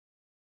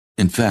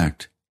 In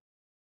fact,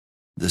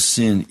 the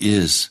sin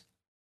is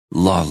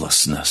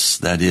lawlessness.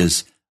 That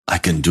is, I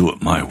can do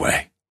it my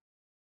way.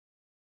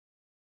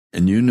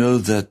 And you know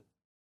that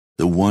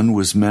the one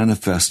was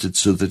manifested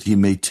so that he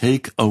may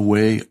take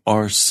away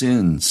our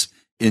sins.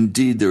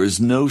 Indeed, there is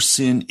no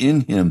sin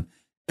in him.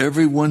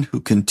 Everyone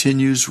who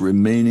continues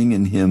remaining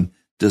in him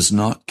does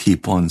not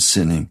keep on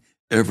sinning.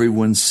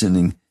 Everyone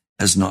sinning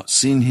has not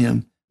seen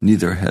him,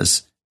 neither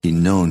has he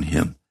known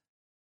him.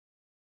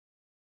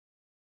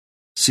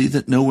 See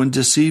that no one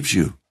deceives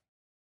you.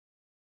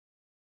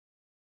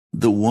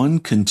 The one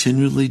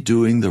continually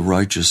doing the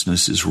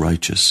righteousness is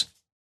righteous.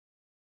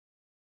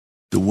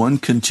 The one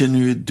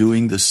continually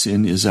doing the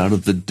sin is out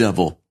of the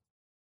devil,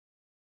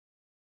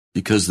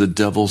 because the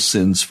devil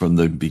sins from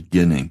the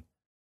beginning.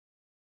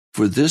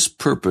 For this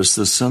purpose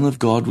the Son of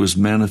God was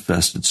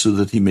manifested, so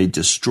that he may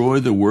destroy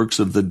the works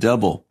of the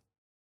devil.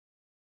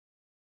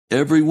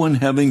 Everyone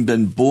having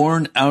been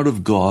born out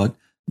of God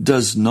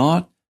does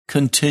not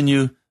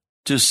continue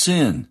to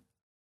sin.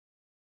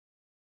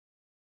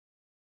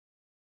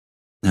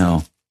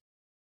 Now,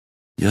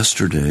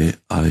 yesterday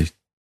I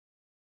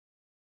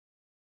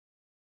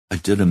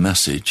did a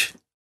message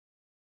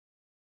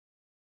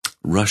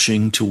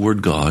rushing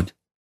toward God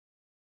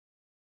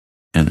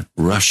and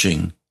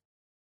rushing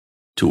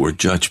toward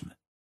judgment.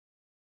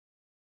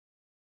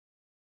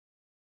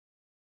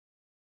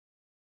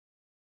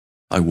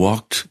 I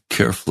walked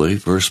carefully,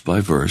 verse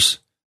by verse,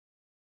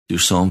 to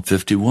Psalm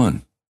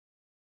 51.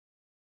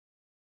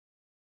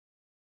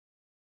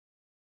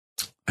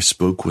 I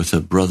spoke with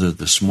a brother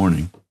this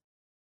morning.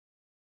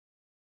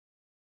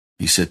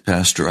 He said,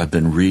 Pastor, I've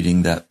been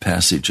reading that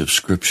passage of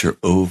Scripture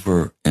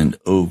over and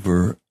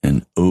over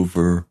and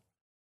over,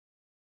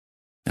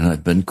 and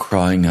I've been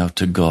crying out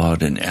to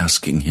God and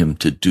asking him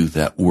to do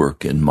that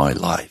work in my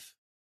life.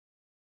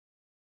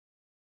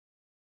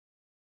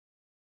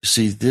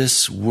 See,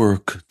 this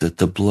work that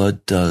the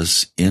blood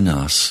does in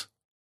us,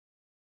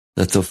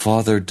 that the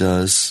Father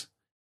does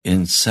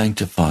in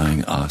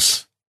sanctifying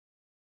us,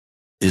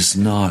 is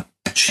not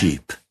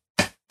cheap,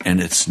 and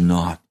it's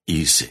not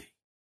easy.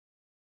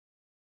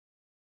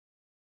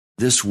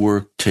 This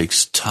work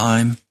takes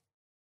time,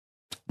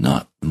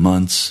 not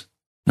months,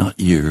 not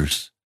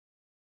years,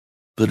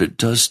 but it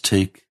does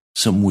take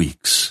some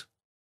weeks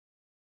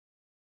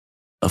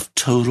of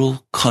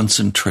total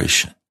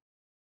concentration.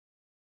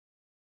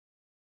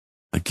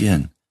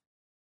 Again,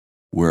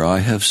 where I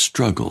have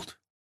struggled,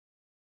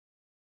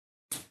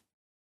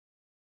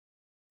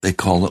 they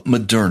call it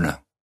Moderna.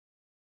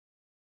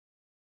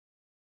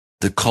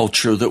 The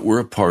culture that we're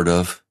a part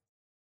of,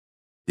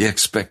 the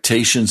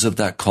expectations of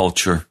that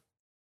culture,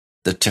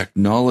 the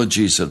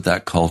technologies of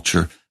that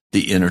culture,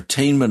 the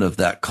entertainment of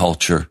that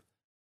culture,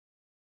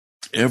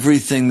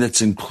 everything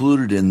that's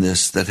included in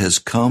this that has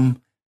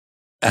come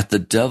at the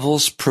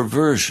devil's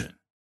perversion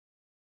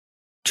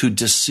to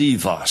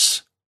deceive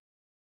us,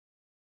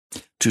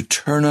 to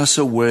turn us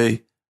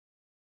away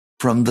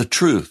from the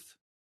truth,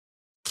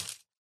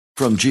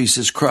 from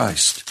Jesus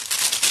Christ.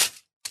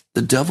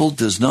 The devil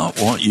does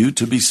not want you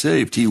to be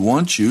saved. He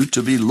wants you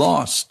to be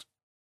lost.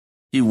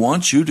 He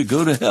wants you to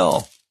go to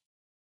hell.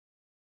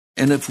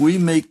 And if we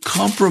make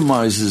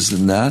compromises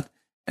in that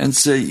and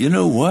say, you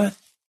know what?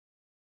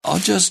 I'll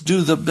just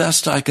do the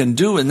best I can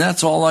do, and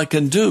that's all I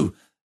can do.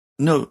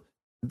 No,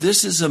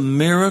 this is a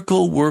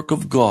miracle work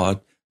of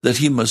God that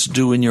he must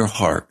do in your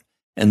heart.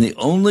 And the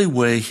only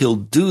way he'll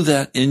do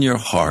that in your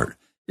heart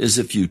is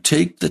if you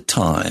take the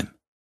time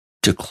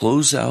to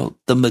close out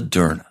the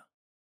Moderna.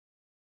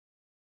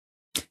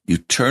 You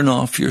turn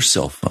off your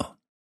cell phone.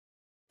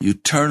 You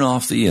turn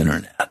off the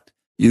internet.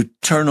 You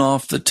turn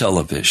off the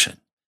television.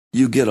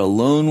 You get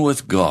alone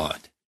with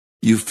God.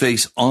 You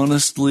face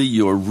honestly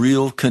your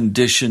real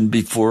condition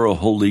before a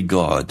holy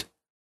God.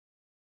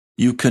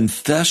 You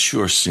confess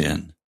your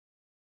sin.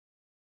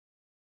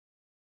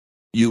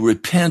 You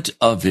repent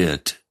of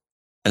it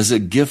as a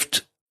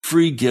gift,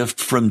 free gift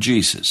from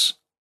Jesus,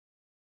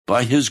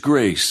 by his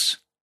grace.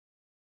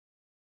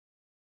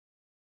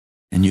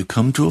 And you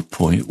come to a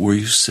point where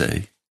you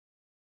say,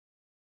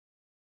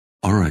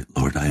 all right,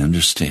 Lord, I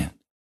understand.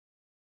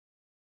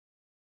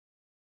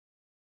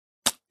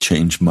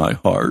 Change my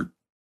heart.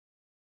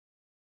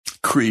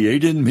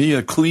 Create in me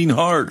a clean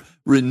heart.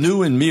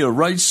 Renew in me a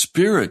right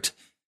spirit.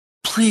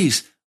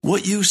 Please,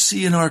 what you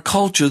see in our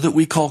culture that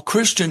we call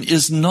Christian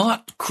is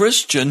not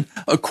Christian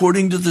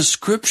according to the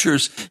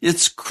Scriptures.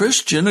 It's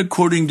Christian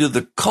according to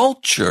the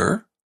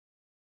culture.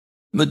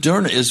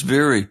 Moderna is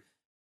very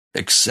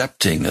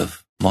accepting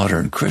of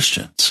modern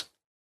Christians.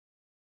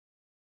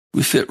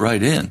 We fit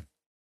right in.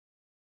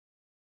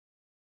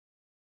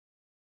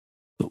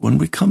 But when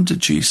we come to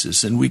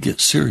Jesus and we get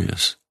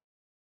serious,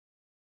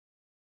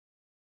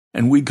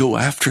 and we go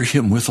after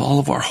him with all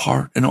of our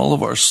heart and all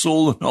of our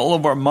soul and all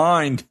of our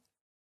mind,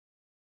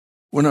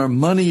 when our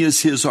money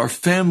is his, our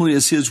family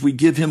is his, we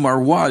give him our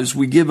wives,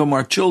 we give him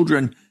our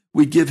children,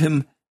 we give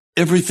him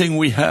everything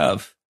we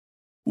have.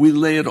 We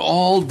lay it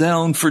all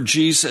down for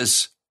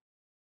Jesus.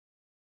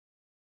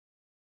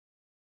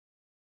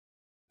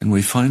 And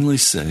we finally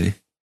say,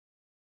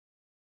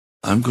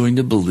 I'm going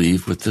to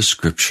believe what the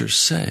scriptures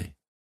say.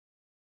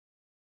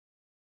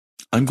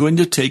 I'm going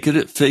to take it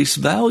at face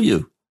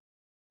value.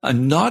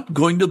 I'm not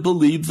going to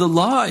believe the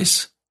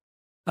lies.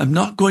 I'm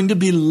not going to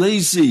be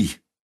lazy.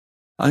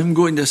 I'm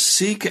going to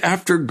seek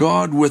after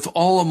God with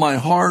all of my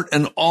heart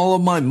and all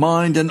of my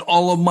mind and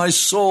all of my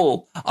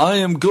soul. I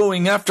am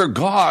going after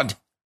God.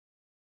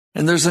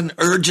 And there's an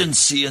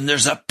urgency and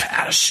there's a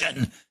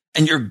passion,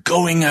 and you're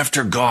going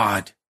after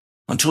God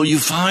until you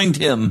find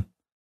him,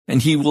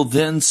 and he will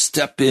then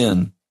step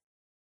in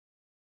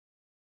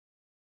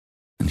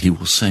and he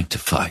will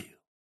sanctify you.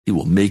 He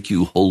will make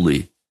you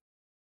holy.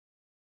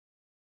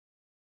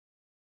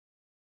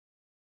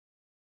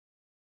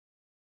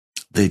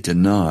 They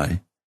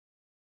deny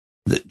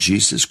that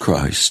Jesus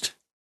Christ's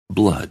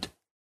blood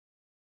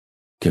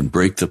can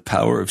break the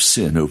power of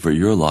sin over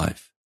your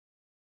life.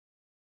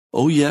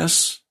 Oh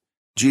yes,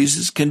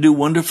 Jesus can do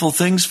wonderful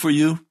things for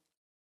you,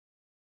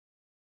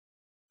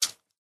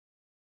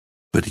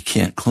 but he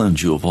can't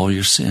cleanse you of all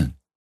your sin.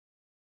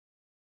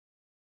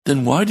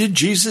 Then why did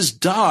Jesus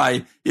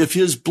die if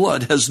his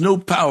blood has no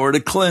power to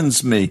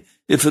cleanse me?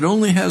 If it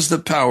only has the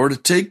power to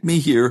take me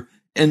here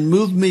and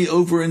move me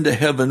over into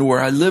heaven where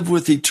I live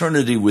with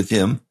eternity with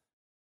him?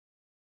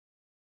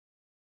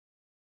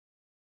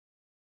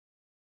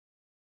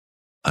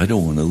 I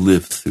don't want to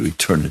live through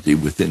eternity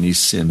with any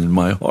sin in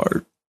my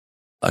heart.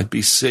 I'd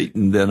be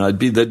Satan then. I'd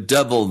be the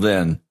devil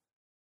then.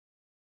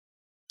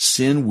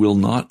 Sin will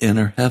not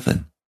enter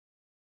heaven.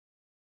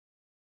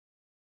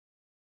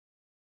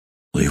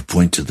 Well, you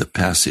point to the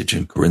passage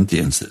in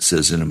Corinthians that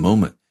says, in a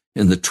moment,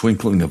 in the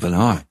twinkling of an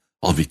eye,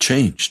 I'll be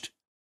changed.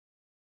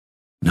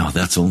 No,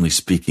 that's only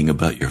speaking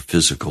about your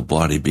physical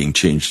body being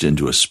changed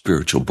into a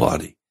spiritual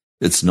body.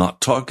 It's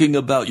not talking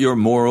about your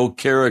moral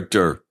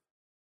character.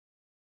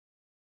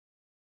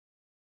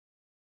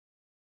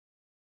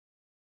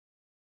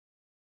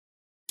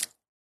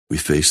 We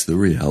face the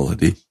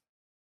reality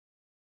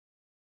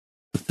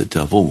that the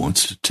devil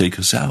wants to take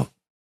us out.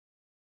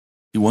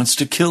 He wants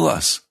to kill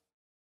us.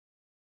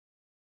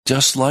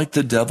 Just like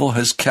the devil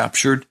has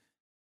captured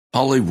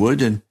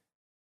Hollywood and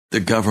the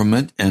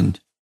government and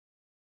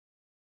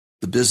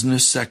the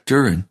business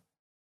sector, and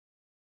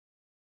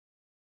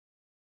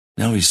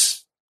now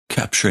he's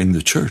capturing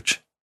the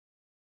church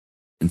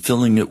and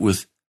filling it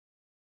with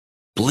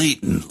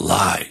blatant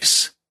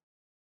lies.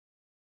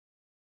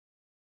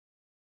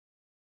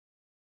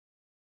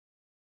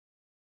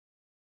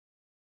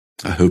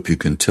 I hope you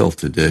can tell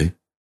today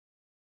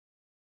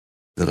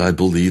that I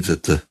believe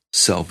that the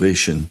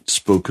salvation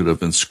spoken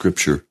of in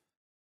Scripture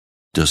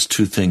does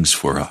two things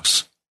for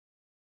us.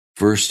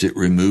 First, it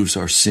removes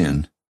our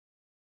sin.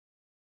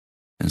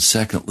 And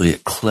secondly,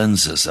 it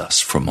cleanses us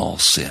from all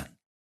sin.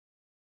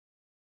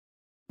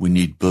 We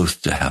need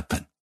both to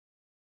happen.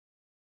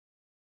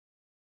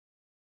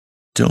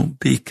 Don't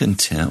be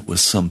content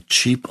with some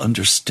cheap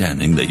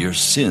understanding that your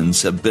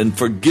sins have been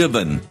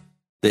forgiven.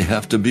 They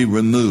have to be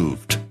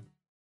removed.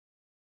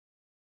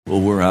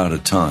 Well, we're out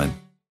of time.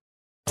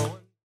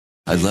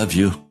 I love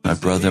you, my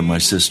brother, my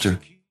sister.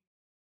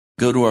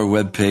 Go to our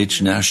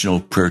webpage,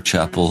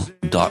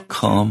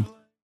 nationalprayerchapel.com.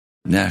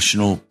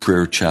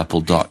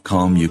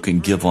 nationalprayerchapel.com. You can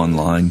give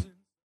online.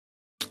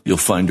 You'll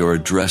find our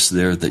address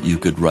there that you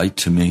could write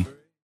to me.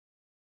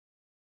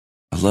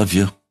 I love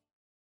you.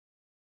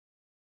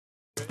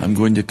 I'm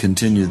going to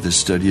continue the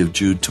study of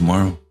Jude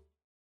tomorrow.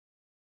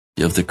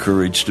 You have the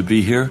courage to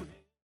be here?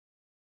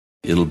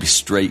 It'll be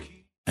straight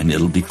and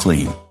it'll be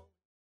clean.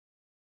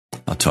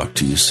 I'll talk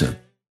to you soon.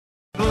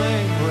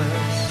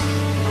 Blameless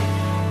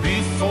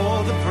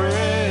before the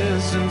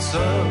presence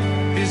of